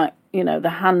symbols like,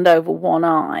 the hand over one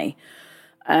eye,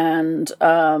 and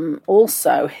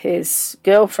also his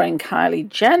girlfriend Kylie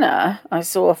Jenner. I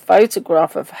saw a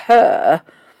photograph of her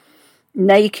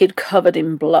naked, covered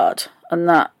in blood, and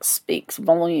that speaks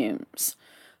volumes.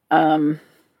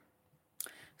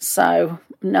 So,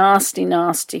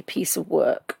 nasty piece of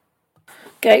work.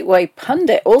 Gateway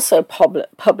Pundit also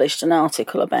published an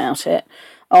article about it,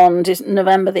 on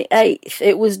November the 8th.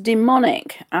 It was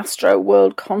demonic. Astro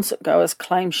World concert goers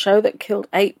claim show that killed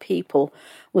 8 people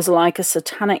was like a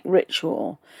satanic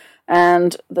ritual.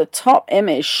 And the top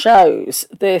image shows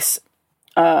this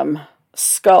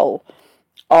skull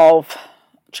of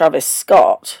Travis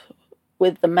Scott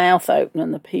with the mouth open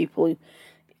and the people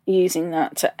using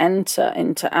that to enter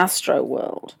into Astro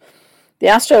World. The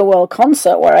Astro World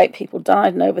concert, where 8 people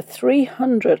died and over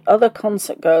 300 other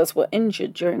concert goers were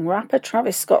injured during rapper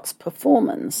Travis Scott's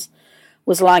performance,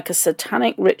 was like a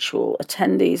satanic ritual,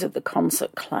 attendees of the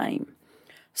concert claim.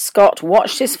 Scott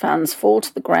watched his fans fall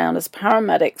to the ground as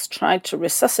paramedics tried to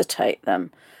resuscitate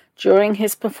them during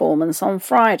his performance on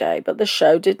Friday, but the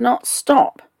show did not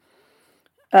stop.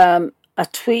 A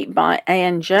tweet by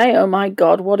ANJ, "Oh my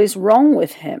God, what is wrong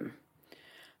with him?"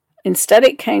 Instead,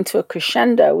 it came to a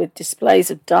crescendo with displays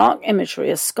of dark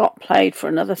imagery as Scott played for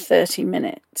another 30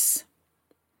 minutes.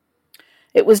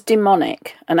 It was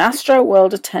demonic. An Astro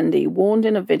World attendee warned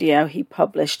in a video he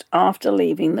published after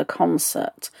leaving the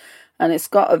concert. And it's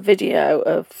got a video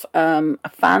of a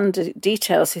fan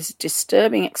details his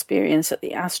disturbing experience at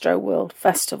the Astro World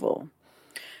Festival.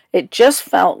 It just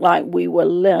felt like we were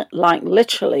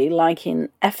literally like in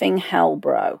effing hell,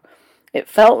 bro. It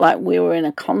felt like we were in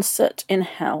a concert in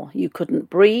hell. You couldn't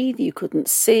breathe, you couldn't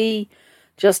see.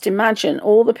 Just imagine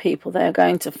all the people they're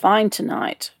going to find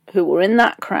tonight who were in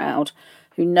that crowd,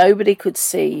 who nobody could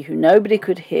see, who nobody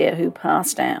could hear, who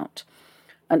passed out.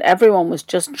 And everyone was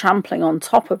just trampling on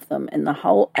top of them in the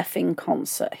whole effing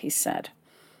concert, he said.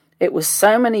 It was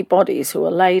so many bodies who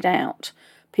were laid out.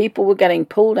 People were getting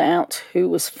pulled out who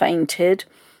was fainted.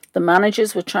 The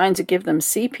managers were trying to give them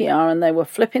CPR and they were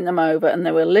flipping them over and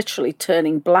they were literally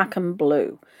turning black and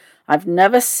blue. I've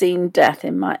never seen death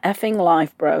in my effing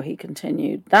life, bro, he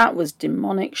continued. That was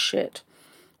demonic shit.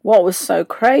 What was so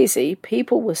crazy,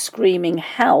 people were screaming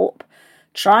help,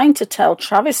 trying to tell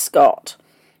Travis Scott.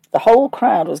 The whole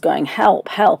crowd was going, help,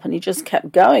 help, and he just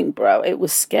kept going, bro. It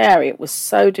was scary. It was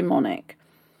so demonic.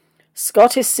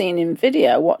 Scott is seen in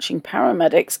video watching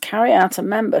paramedics carry out a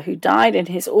member who died in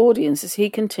his audience as he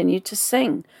continued to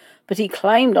sing, but he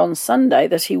claimed on Sunday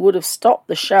that he would have stopped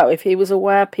the show if he was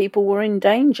aware people were in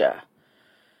danger.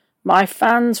 My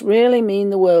fans really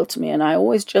mean the world to me, and I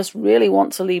always just really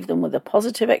want to leave them with a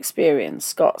positive experience,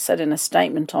 Scott said in a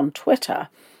statement on Twitter,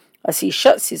 as he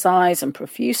shuts his eyes and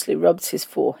profusely rubs his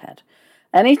forehead.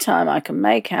 Anytime I can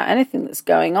make out anything that's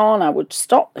going on, I would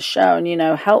stop the show and,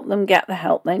 help them get the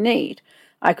help they need.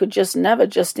 I could never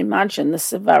imagine the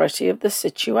severity of the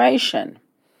situation.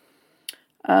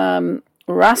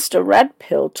 Rasta Red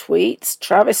Pill tweets,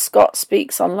 Travis Scott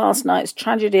speaks on last night's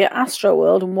tragedy at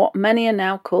Astroworld and what many are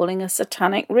now calling a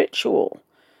satanic ritual.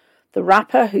 The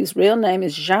rapper, whose real name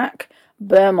is Jacques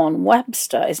Bermond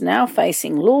Webster, is now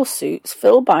facing lawsuits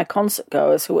filled by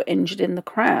concertgoers who were injured in the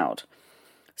crowd.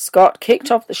 Scott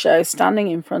kicked off the show standing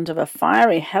in front of a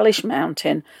fiery, hellish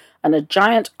mountain and a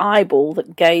giant eyeball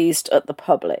that gazed at the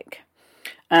public.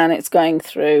 And it's going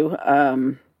through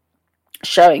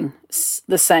showing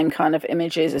the same kind of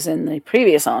images as in the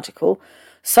previous article.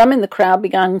 Some in the crowd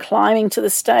began climbing to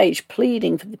the stage,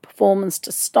 pleading for the performance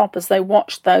to stop as they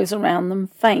watched those around them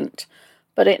faint.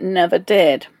 But it never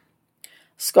did.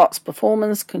 Scott's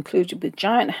performance concluded with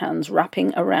giant hands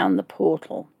wrapping around the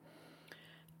portal.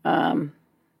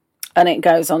 And it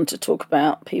goes on to talk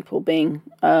about people being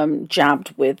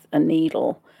jabbed with a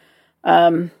needle.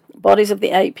 Bodies of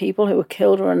the 8 people who were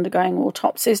killed are undergoing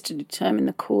autopsies to determine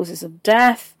the causes of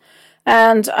death.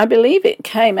 And I believe it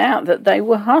came out that they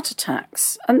were heart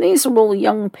attacks. And these are all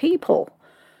young people.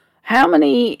 How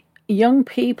many young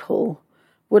people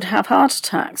would have heart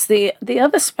attacks? The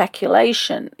other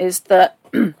speculation is that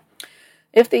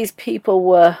if these people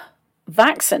were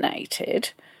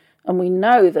vaccinated, and we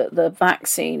know that the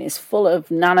vaccine is full of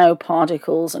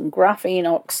nanoparticles and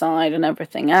graphene oxide and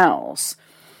everything else,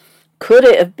 could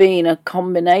it have been a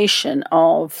combination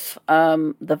of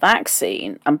the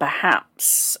vaccine and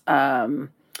perhaps a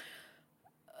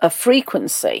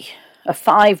frequency, a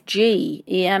 5G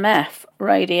EMF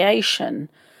radiation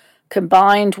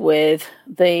combined with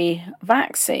the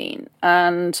vaccine?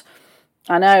 And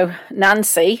I know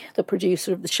Nancy, the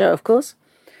producer of the show, of course,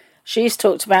 she's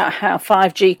talked about how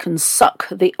 5G can suck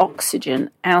the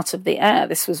oxygen out of the air.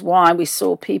 This was why we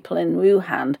saw people in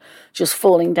Wuhan just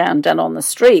falling down dead on the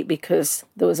street, because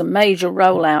there was a major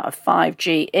rollout of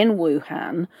 5G in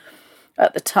Wuhan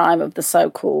at the time of the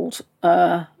so-called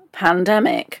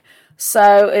pandemic.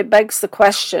 So it begs the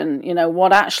question,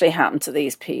 what actually happened to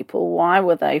these people? Why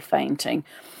were they fainting?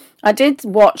 I did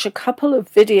watch a couple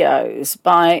of videos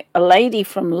by a lady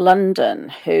from London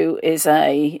who is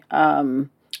a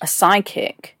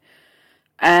psychic,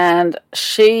 And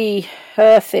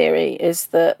her theory is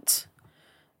that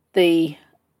the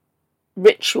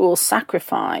ritual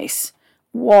sacrifice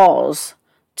was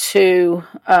to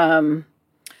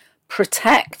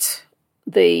protect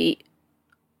the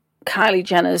Kylie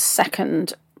Jenner's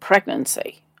second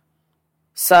pregnancy.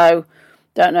 So,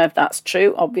 don't know if that's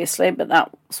true, obviously, but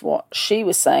that's what she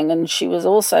was saying. And she was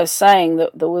also saying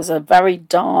that there was a very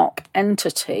dark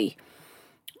entity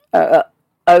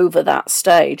over that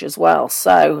stage as well.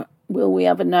 So, will we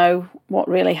ever know what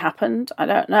really happened? I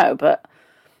don't know, but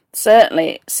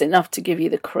certainly it's enough to give you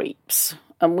the creeps.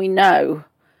 And we know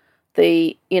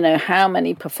how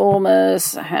many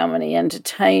performers, how many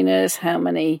entertainers, how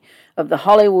many of the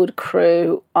Hollywood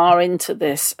crew are into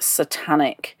this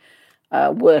satanic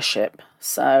worship.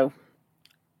 So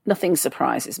nothing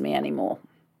surprises me anymore.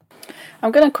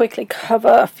 I'm going to quickly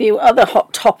cover a few other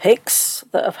hot topics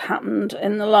that have happened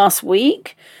in the last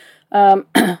week.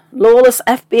 Lawless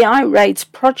FBI raids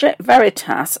Project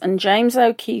Veritas and James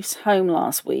O'Keefe's home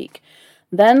last week,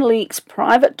 then leaks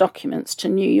private documents to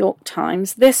New York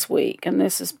Times this week, and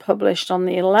this is published on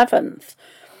the 11th.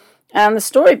 And the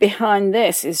story behind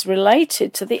this is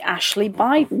related to the Ashley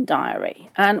Biden diary.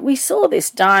 And we saw this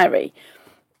diary,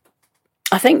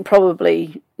 I think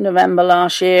probably November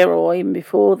last year or even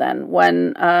before then,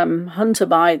 when Hunter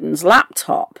Biden's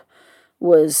laptop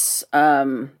was,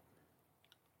 let's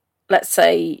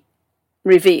say,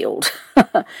 revealed.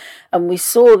 And we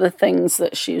saw the things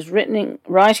that she was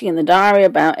writing in the diary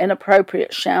about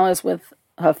inappropriate showers with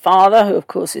her father, who of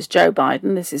course is Joe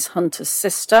Biden. This is Hunter's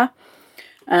sister,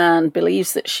 and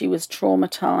believes that she was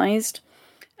traumatized.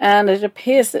 And it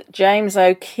appears that James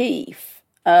O'Keefe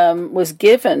was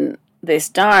given this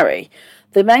diary.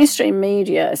 The mainstream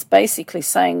media is basically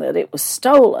saying that it was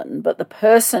stolen, but the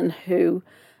person who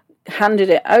handed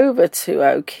it over to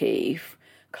O'Keefe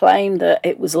claimed that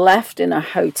it was left in a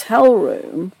hotel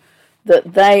room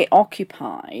that they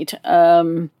occupied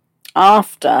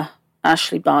after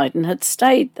Ashley Biden had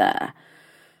stayed there.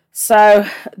 So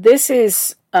this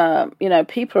is,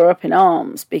 people are up in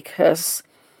arms because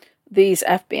these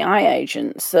FBI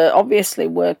agents are obviously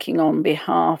working on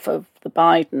behalf of the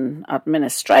Biden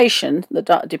administration, the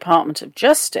Department of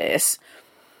Justice,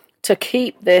 to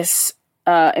keep this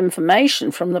information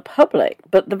from the public.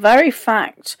 But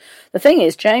the thing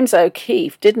is, James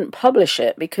O'Keefe didn't publish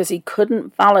it because he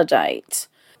couldn't validate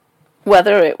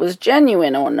whether it was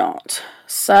genuine or not.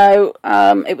 So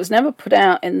it was never put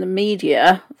out in the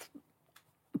media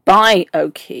by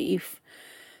O'Keefe.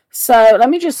 So let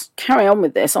me just carry on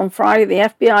with this. On Friday, the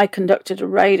FBI conducted a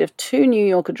raid of 2 New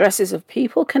York addresses of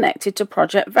people connected to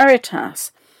Project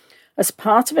Veritas as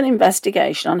part of an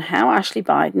investigation on how Ashley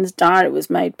Biden's diary was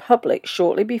made public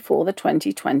shortly before the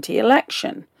 2020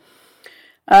 election.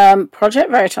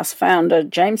 Project Veritas founder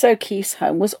James O'Keefe's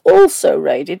home was also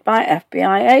raided by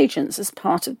FBI agents as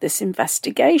part of this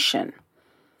investigation.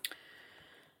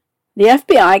 The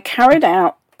FBI carried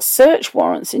out search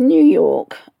warrants in New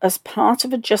York as part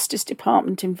of a Justice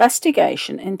Department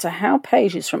investigation into how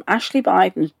pages from Ashley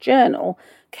Biden's journal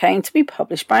came to be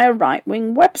published by a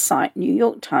right-wing website, New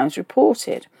York Times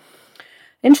reported.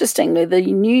 Interestingly, the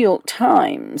New York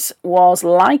Times was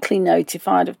likely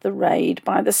notified of the raid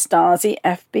by the Stasi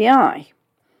FBI.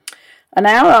 An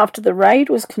hour after the raid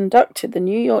was conducted, the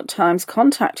New York Times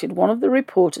contacted one of the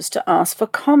reporters to ask for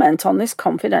comment on this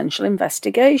confidential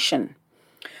investigation.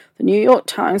 The New York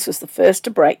Times was the first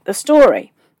to break the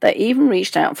story. They even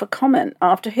reached out for comment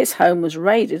after his home was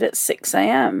raided at 6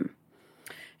 a.m.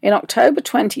 In October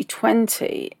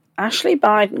 2020, Ashley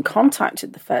Biden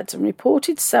contacted the feds and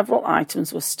reported several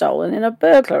items were stolen in a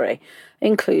burglary,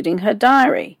 including her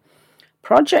diary.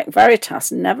 Project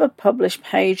Veritas never published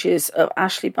pages of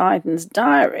Ashley Biden's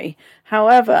diary,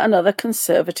 however, another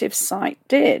conservative site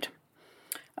did.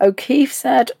 O'Keefe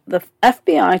said the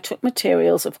FBI took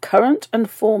materials of current and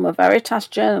former Veritas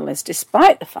journalists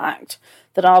despite the fact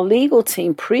that our legal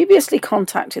team previously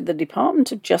contacted the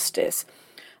Department of Justice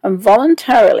and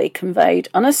voluntarily conveyed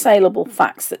unassailable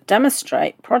facts that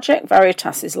demonstrate Project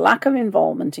Veritas's lack of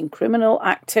involvement in criminal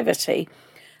activity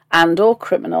and/or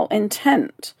criminal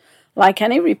intent. Like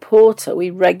any reporter, we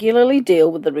regularly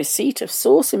deal with the receipt of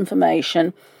source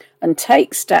information and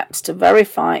take steps to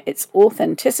verify its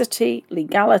authenticity,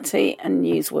 legality, and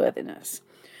newsworthiness.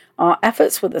 Our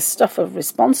efforts were the stuff of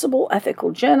responsible, ethical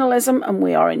journalism, and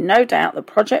we are in no doubt that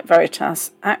Project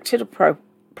Veritas acted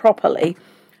properly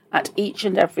at each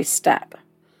and every step.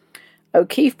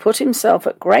 O'Keefe put himself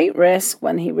at great risk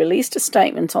when he released a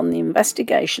statement on the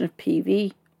investigation of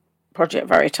PV Project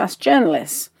Veritas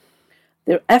journalists.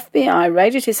 The FBI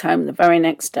raided his home the very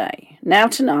next day. Now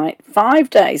tonight, 5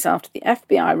 days after the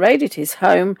FBI raided his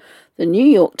home, the New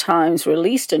York Times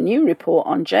released a new report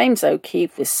on James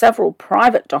O'Keefe with several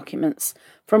private documents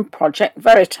from Project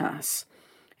Veritas.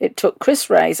 It took Chris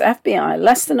Wray's FBI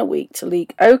less than a week to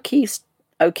leak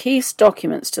O'Keefe's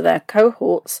documents to their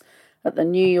cohorts at the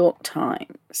New York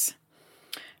Times.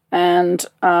 And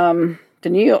the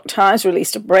New York Times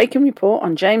released a breaking report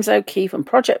on James O'Keefe and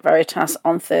Project Veritas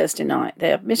on Thursday night.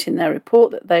 They admit in their report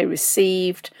that they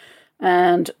received,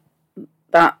 and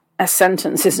that a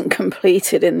sentence isn't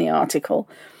completed in the article,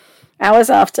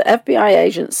 hours after FBI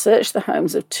agents searched the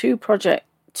homes of two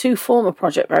former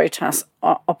Project Veritas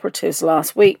operatives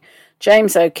last week,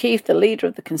 James O'Keefe, the leader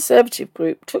of the conservative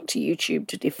group, took to YouTube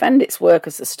to defend its work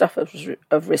as the stuff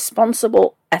of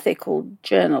responsible, ethical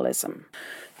journalism.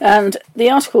 And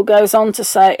the article goes on to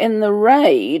say, in the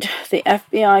raid, the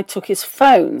FBI took his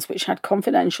phones, which had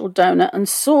confidential donor and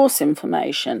source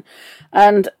information.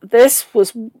 And this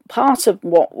was part of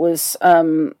what was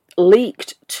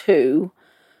leaked to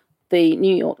the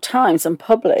New York Times and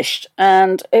published.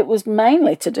 And it was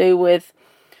mainly to do with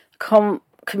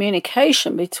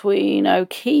communication between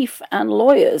O'Keefe and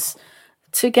lawyers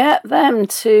to get them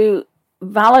to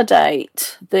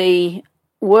validate the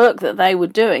work that they were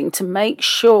doing to make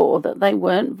sure that they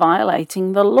weren't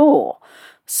violating the law.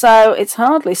 So it's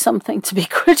hardly something to be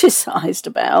criticised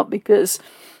about because,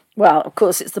 well, of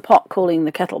course, it's the pot calling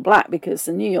the kettle black because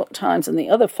the New York Times and the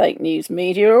other fake news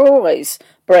media are always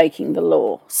breaking the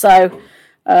law. So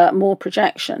more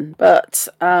projection. But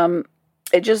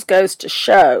it just goes to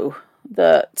show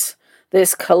that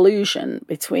this collusion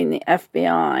between the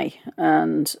FBI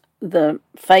and the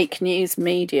fake news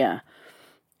media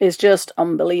is just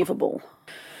unbelievable.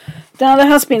 Now, there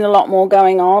has been a lot more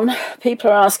going on.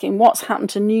 People are asking what's happened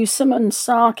to Newsom and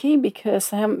Psaki because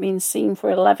they haven't been seen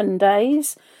for 11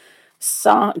 days.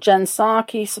 Jen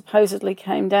Psaki supposedly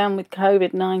came down with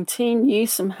COVID-19.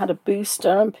 Newsom had a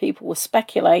booster and people were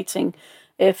speculating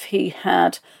if he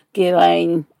had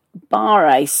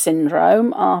Guillain-Barré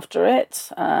syndrome after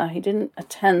it. He didn't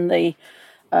attend the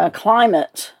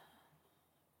climate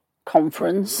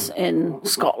conference in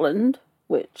Scotland,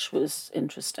 which was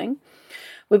interesting.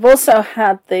 We've also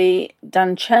had the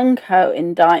Danchenko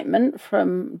indictment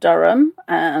from Durham,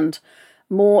 and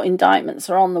more indictments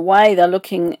are on the way. They're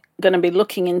going to be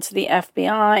looking into the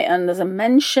FBI, and there's a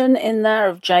mention in there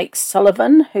of Jake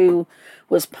Sullivan, who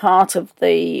was part of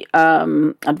the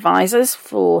advisors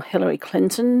for Hillary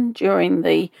Clinton during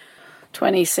the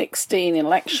 2016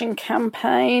 election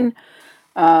campaign.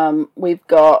 We've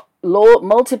got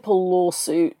multiple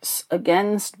lawsuits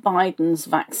against Biden's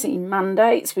vaccine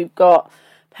mandates. We've got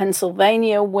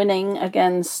Pennsylvania winning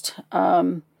against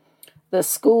the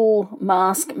school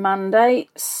mask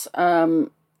mandates.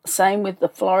 Same with the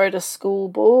Florida School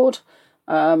Board.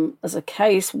 There's a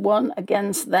case won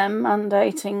against them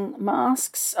mandating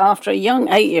masks after a young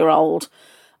 8-year-old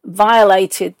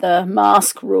violated the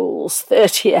mask rules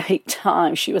 38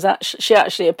 times. She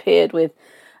actually appeared with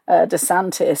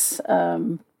DeSantis.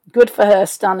 Good for her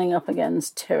standing up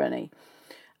against tyranny.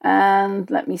 And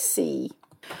let me see.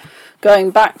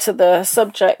 Going back to the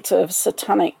subject of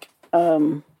satanic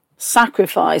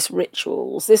sacrifice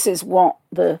rituals, this is what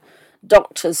the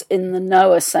doctors in the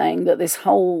know are saying, that this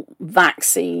whole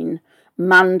vaccine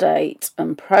mandate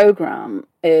and program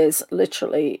is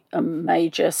literally a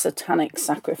major satanic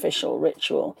sacrificial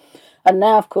ritual. And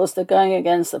now, of course, they're going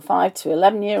against the 5 to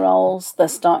 11-year-olds. They're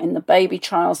starting the baby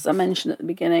trials, as I mentioned at the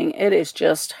beginning. It is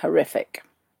just horrific.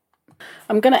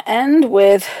 I'm going to end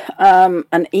with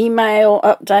an email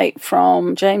update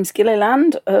from James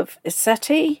Gilliland of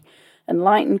SETI,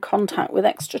 Enlightened Contact with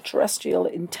Extraterrestrial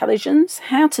Intelligence,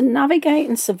 how to navigate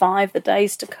and survive the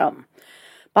days to come.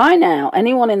 By now,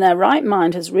 anyone in their right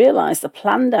mind has realised the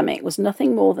plandemic was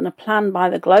nothing more than a plan by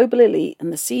the global elite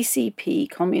and the CCP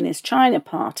Communist China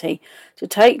Party to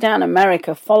take down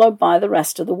America, followed by the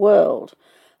rest of the world.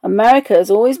 America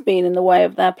has always been in the way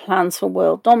of their plans for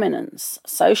world dominance.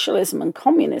 Socialism and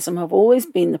communism have always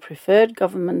been the preferred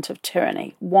government of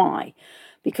tyranny. Why?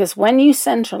 Because when you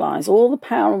centralise all the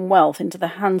power and wealth into the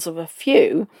hands of a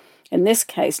few, in this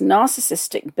case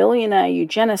narcissistic billionaire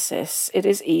eugenicists, it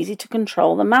is easy to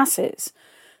control the masses.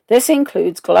 This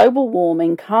includes global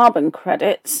warming, carbon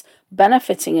credits,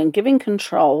 benefiting and giving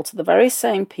control to the very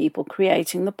same people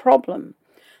creating the problem.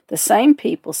 The same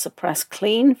people suppress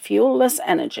clean, fuel-less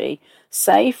energy,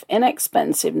 safe,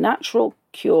 inexpensive, natural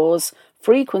cures,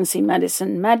 frequency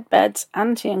medicine, medbeds,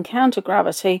 anti- and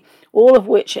counter-gravity, all of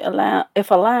which,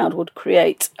 if allowed, would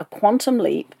create a quantum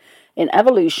leap in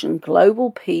evolution,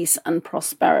 global peace and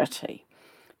prosperity.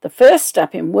 The first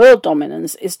step in world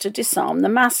dominance is to disarm the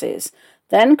masses,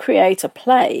 then create a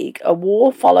plague, a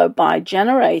war followed by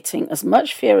generating as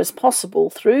much fear as possible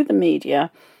through the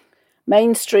media,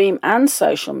 mainstream and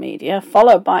social media,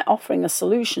 followed by offering a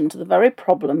solution to the very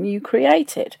problem you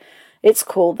created. It's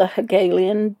called the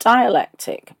Hegelian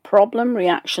dialectic, problem,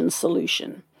 reaction,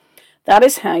 solution. That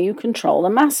is how you control the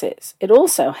masses. It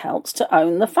also helps to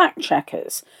own the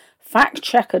fact-checkers.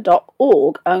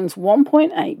 FactChecker.org owns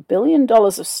 $1.8 billion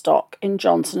of stock in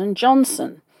Johnson &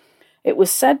 Johnson. It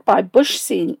was said by Bush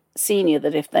Sr.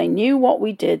 that if they knew what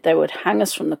we did, they would hang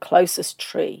us from the closest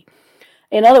tree.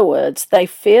 In other words, they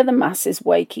fear the masses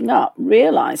waking up,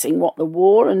 realizing what the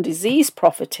war and disease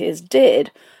profiteers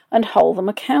did, and hold them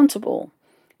accountable.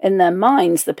 In their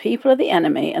minds, the people are the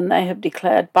enemy, and they have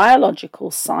declared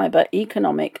biological, cyber,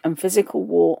 economic, and physical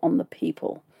war on the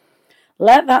people.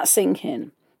 Let that sink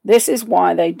in. This is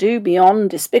why they do beyond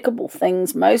despicable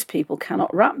things most people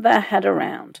cannot wrap their head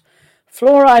around.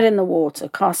 Fluoride in the water,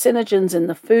 carcinogens in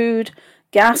the food,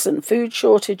 gas and food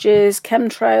shortages,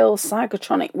 chemtrails,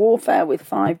 psychotronic warfare with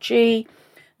 5G,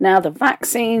 now the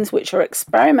vaccines, which are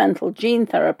experimental gene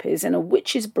therapies in a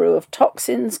witch's brew of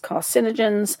toxins,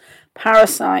 carcinogens,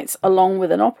 parasites, along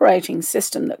with an operating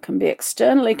system that can be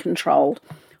externally controlled,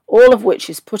 all of which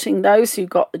is putting those who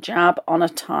got the jab on a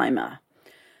timer.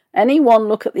 Anyone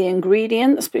look at the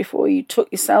ingredients before you took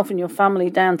yourself and your family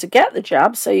down to get the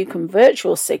jab so you can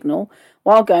virtual signal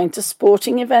while going to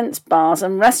sporting events, bars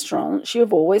and restaurants you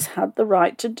have always had the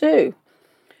right to do.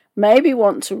 Maybe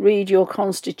want to read your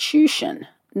constitution.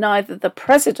 Neither the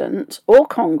President or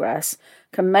Congress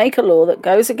can make a law that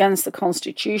goes against the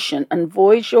Constitution and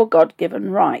voids your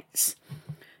God-given rights.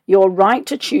 Your right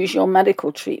to choose your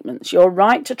medical treatments, your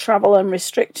right to travel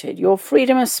unrestricted, your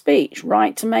freedom of speech,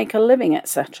 right to make a living,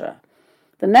 etc.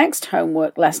 The next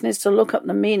homework lesson is to look up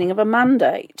the meaning of a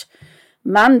mandate.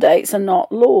 Mandates are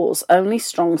not laws, only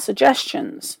strong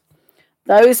suggestions.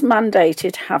 Those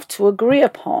mandated have to agree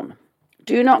upon.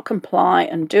 Do not comply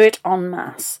and do it en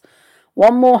masse.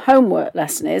 One more homework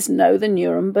lesson is know the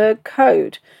Nuremberg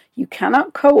Code. You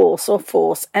cannot coerce or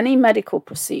force any medical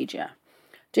procedure.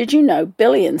 Did you know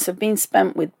billions have been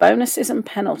spent with bonuses and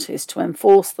penalties to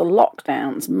enforce the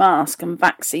lockdowns, mask and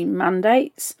vaccine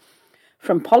mandates?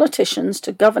 From politicians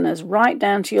to governors right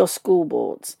down to your school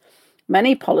boards.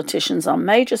 Many politicians are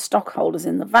major stockholders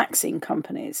in the vaccine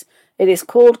companies. It is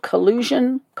called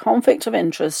collusion, conflict of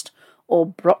interest, or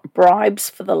bribes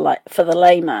for the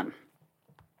layman.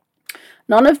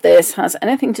 None of this has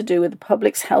anything to do with the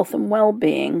public's health and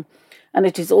well-being, and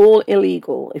it is all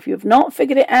illegal. If you have not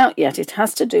figured it out yet, it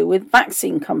has to do with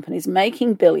vaccine companies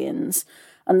making billions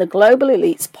and the global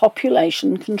elite's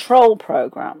population control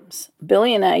programs.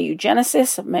 Billionaire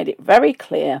eugenicists have made it very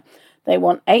clear they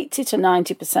want 80 to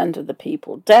 90% of the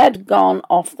people dead, gone,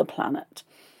 off the planet.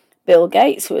 Bill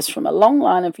Gates, who is from a long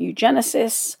line of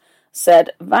eugenicists,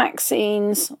 said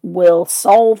vaccines will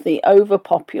solve the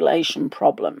overpopulation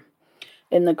problem.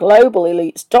 In the global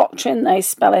elite's doctrine, they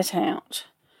spell it out.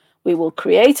 We will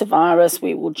create a virus,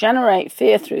 we will generate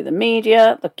fear through the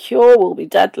media, the cure will be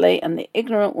deadly, and the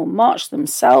ignorant will march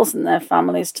themselves and their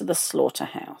families to the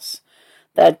slaughterhouse.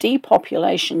 Their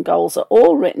depopulation goals are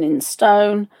all written in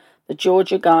stone, the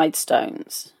Georgia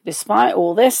Guidestones. Despite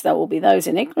all this, there will be those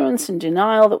in ignorance and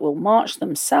denial that will march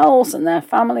themselves and their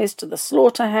families to the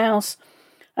slaughterhouse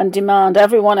and demand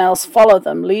everyone else follow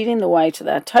them, leading the way to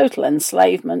their total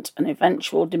enslavement and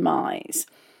eventual demise.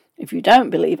 If you don't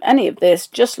believe any of this,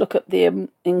 just look at the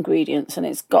ingredients, and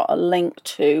it's got a link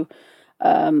to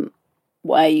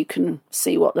where you can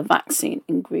see what the vaccine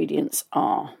ingredients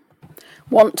are.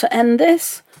 Want to end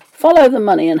this? Follow the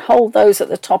money and hold those at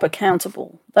the top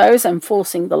accountable. Those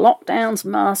enforcing the lockdowns,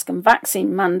 mask and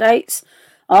vaccine mandates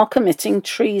are committing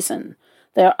treason.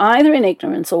 They are either in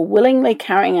ignorance or willingly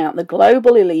carrying out the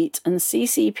global elite and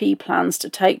CCP plans to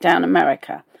take down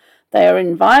America. They are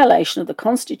in violation of the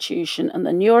Constitution and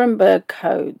the Nuremberg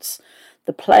Codes.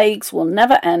 The plagues will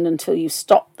never end until you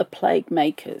stop the plague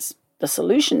makers. The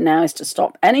solution now is to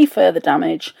stop any further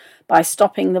damage by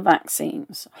stopping the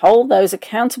vaccines. Hold those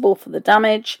accountable for the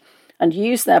damage and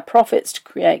use their profits to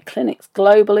create clinics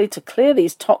globally to clear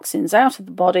these toxins out of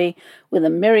the body with a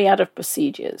myriad of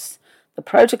procedures. The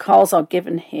protocols are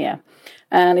given here,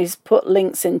 and he's put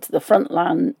links into the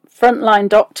Frontline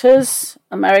Doctors,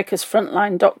 America's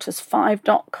Frontline Doctors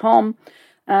 5.com,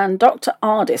 and Dr.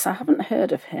 Ardis. I haven't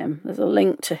heard of him. There's a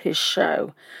link to his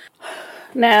show.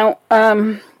 Now,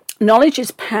 knowledge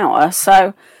is power,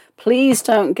 so please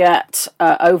don't get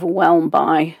overwhelmed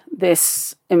by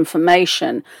this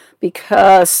information,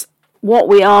 because what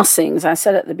we are seeing, as I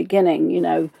said at the beginning,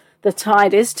 the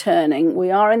tide is turning.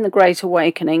 We are in the Great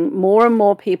Awakening. More and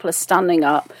more people are standing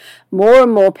up. More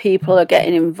and more people are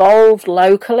getting involved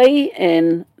locally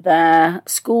in their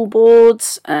school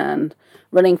boards and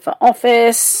running for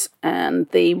office, and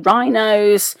the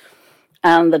rhinos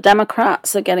and the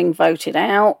Democrats are getting voted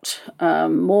out.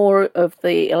 More of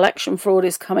the election fraud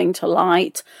is coming to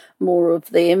light. More of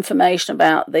the information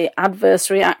about the adverse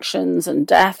reactions and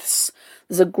deaths.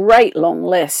 There's a great long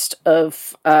list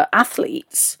of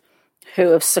athletes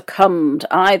who have succumbed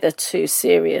either to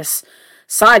serious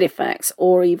side effects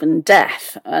or even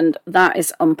death, and that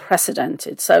is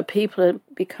unprecedented. So people are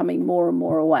becoming more and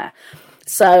more aware.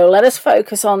 So let us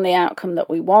focus on the outcome that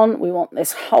we want. We want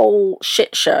this whole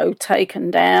shit show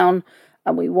taken down,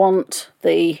 and we want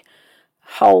the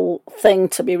whole thing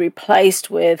to be replaced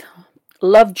with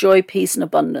love, joy, peace, and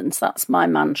abundance. That's my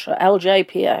mantra.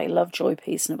 LJPA, love, joy,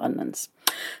 peace, and abundance.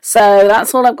 So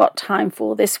that's all I've got time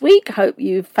for this week. Hope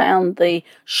you found the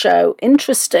show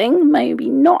interesting, maybe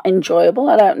not enjoyable,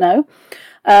 I don't know.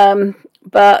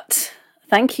 But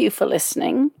thank you for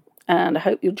listening, and I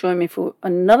hope you'll join me for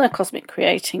another Cosmic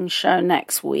Creating show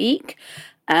next week.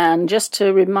 And just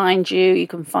to remind you, you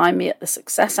can find me at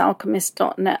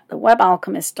thesuccessalchemist.net,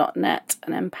 thewebalchemist.net,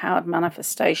 and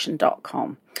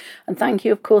empoweredmanifestation.com. And thank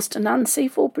you, of course, to Nancy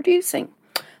for producing.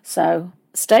 So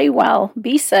stay well,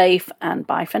 be safe, and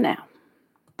bye for now.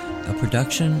 A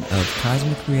production of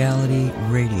Cosmic Reality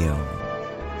Radio.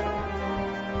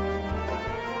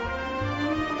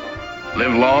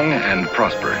 Live long and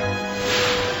prosper.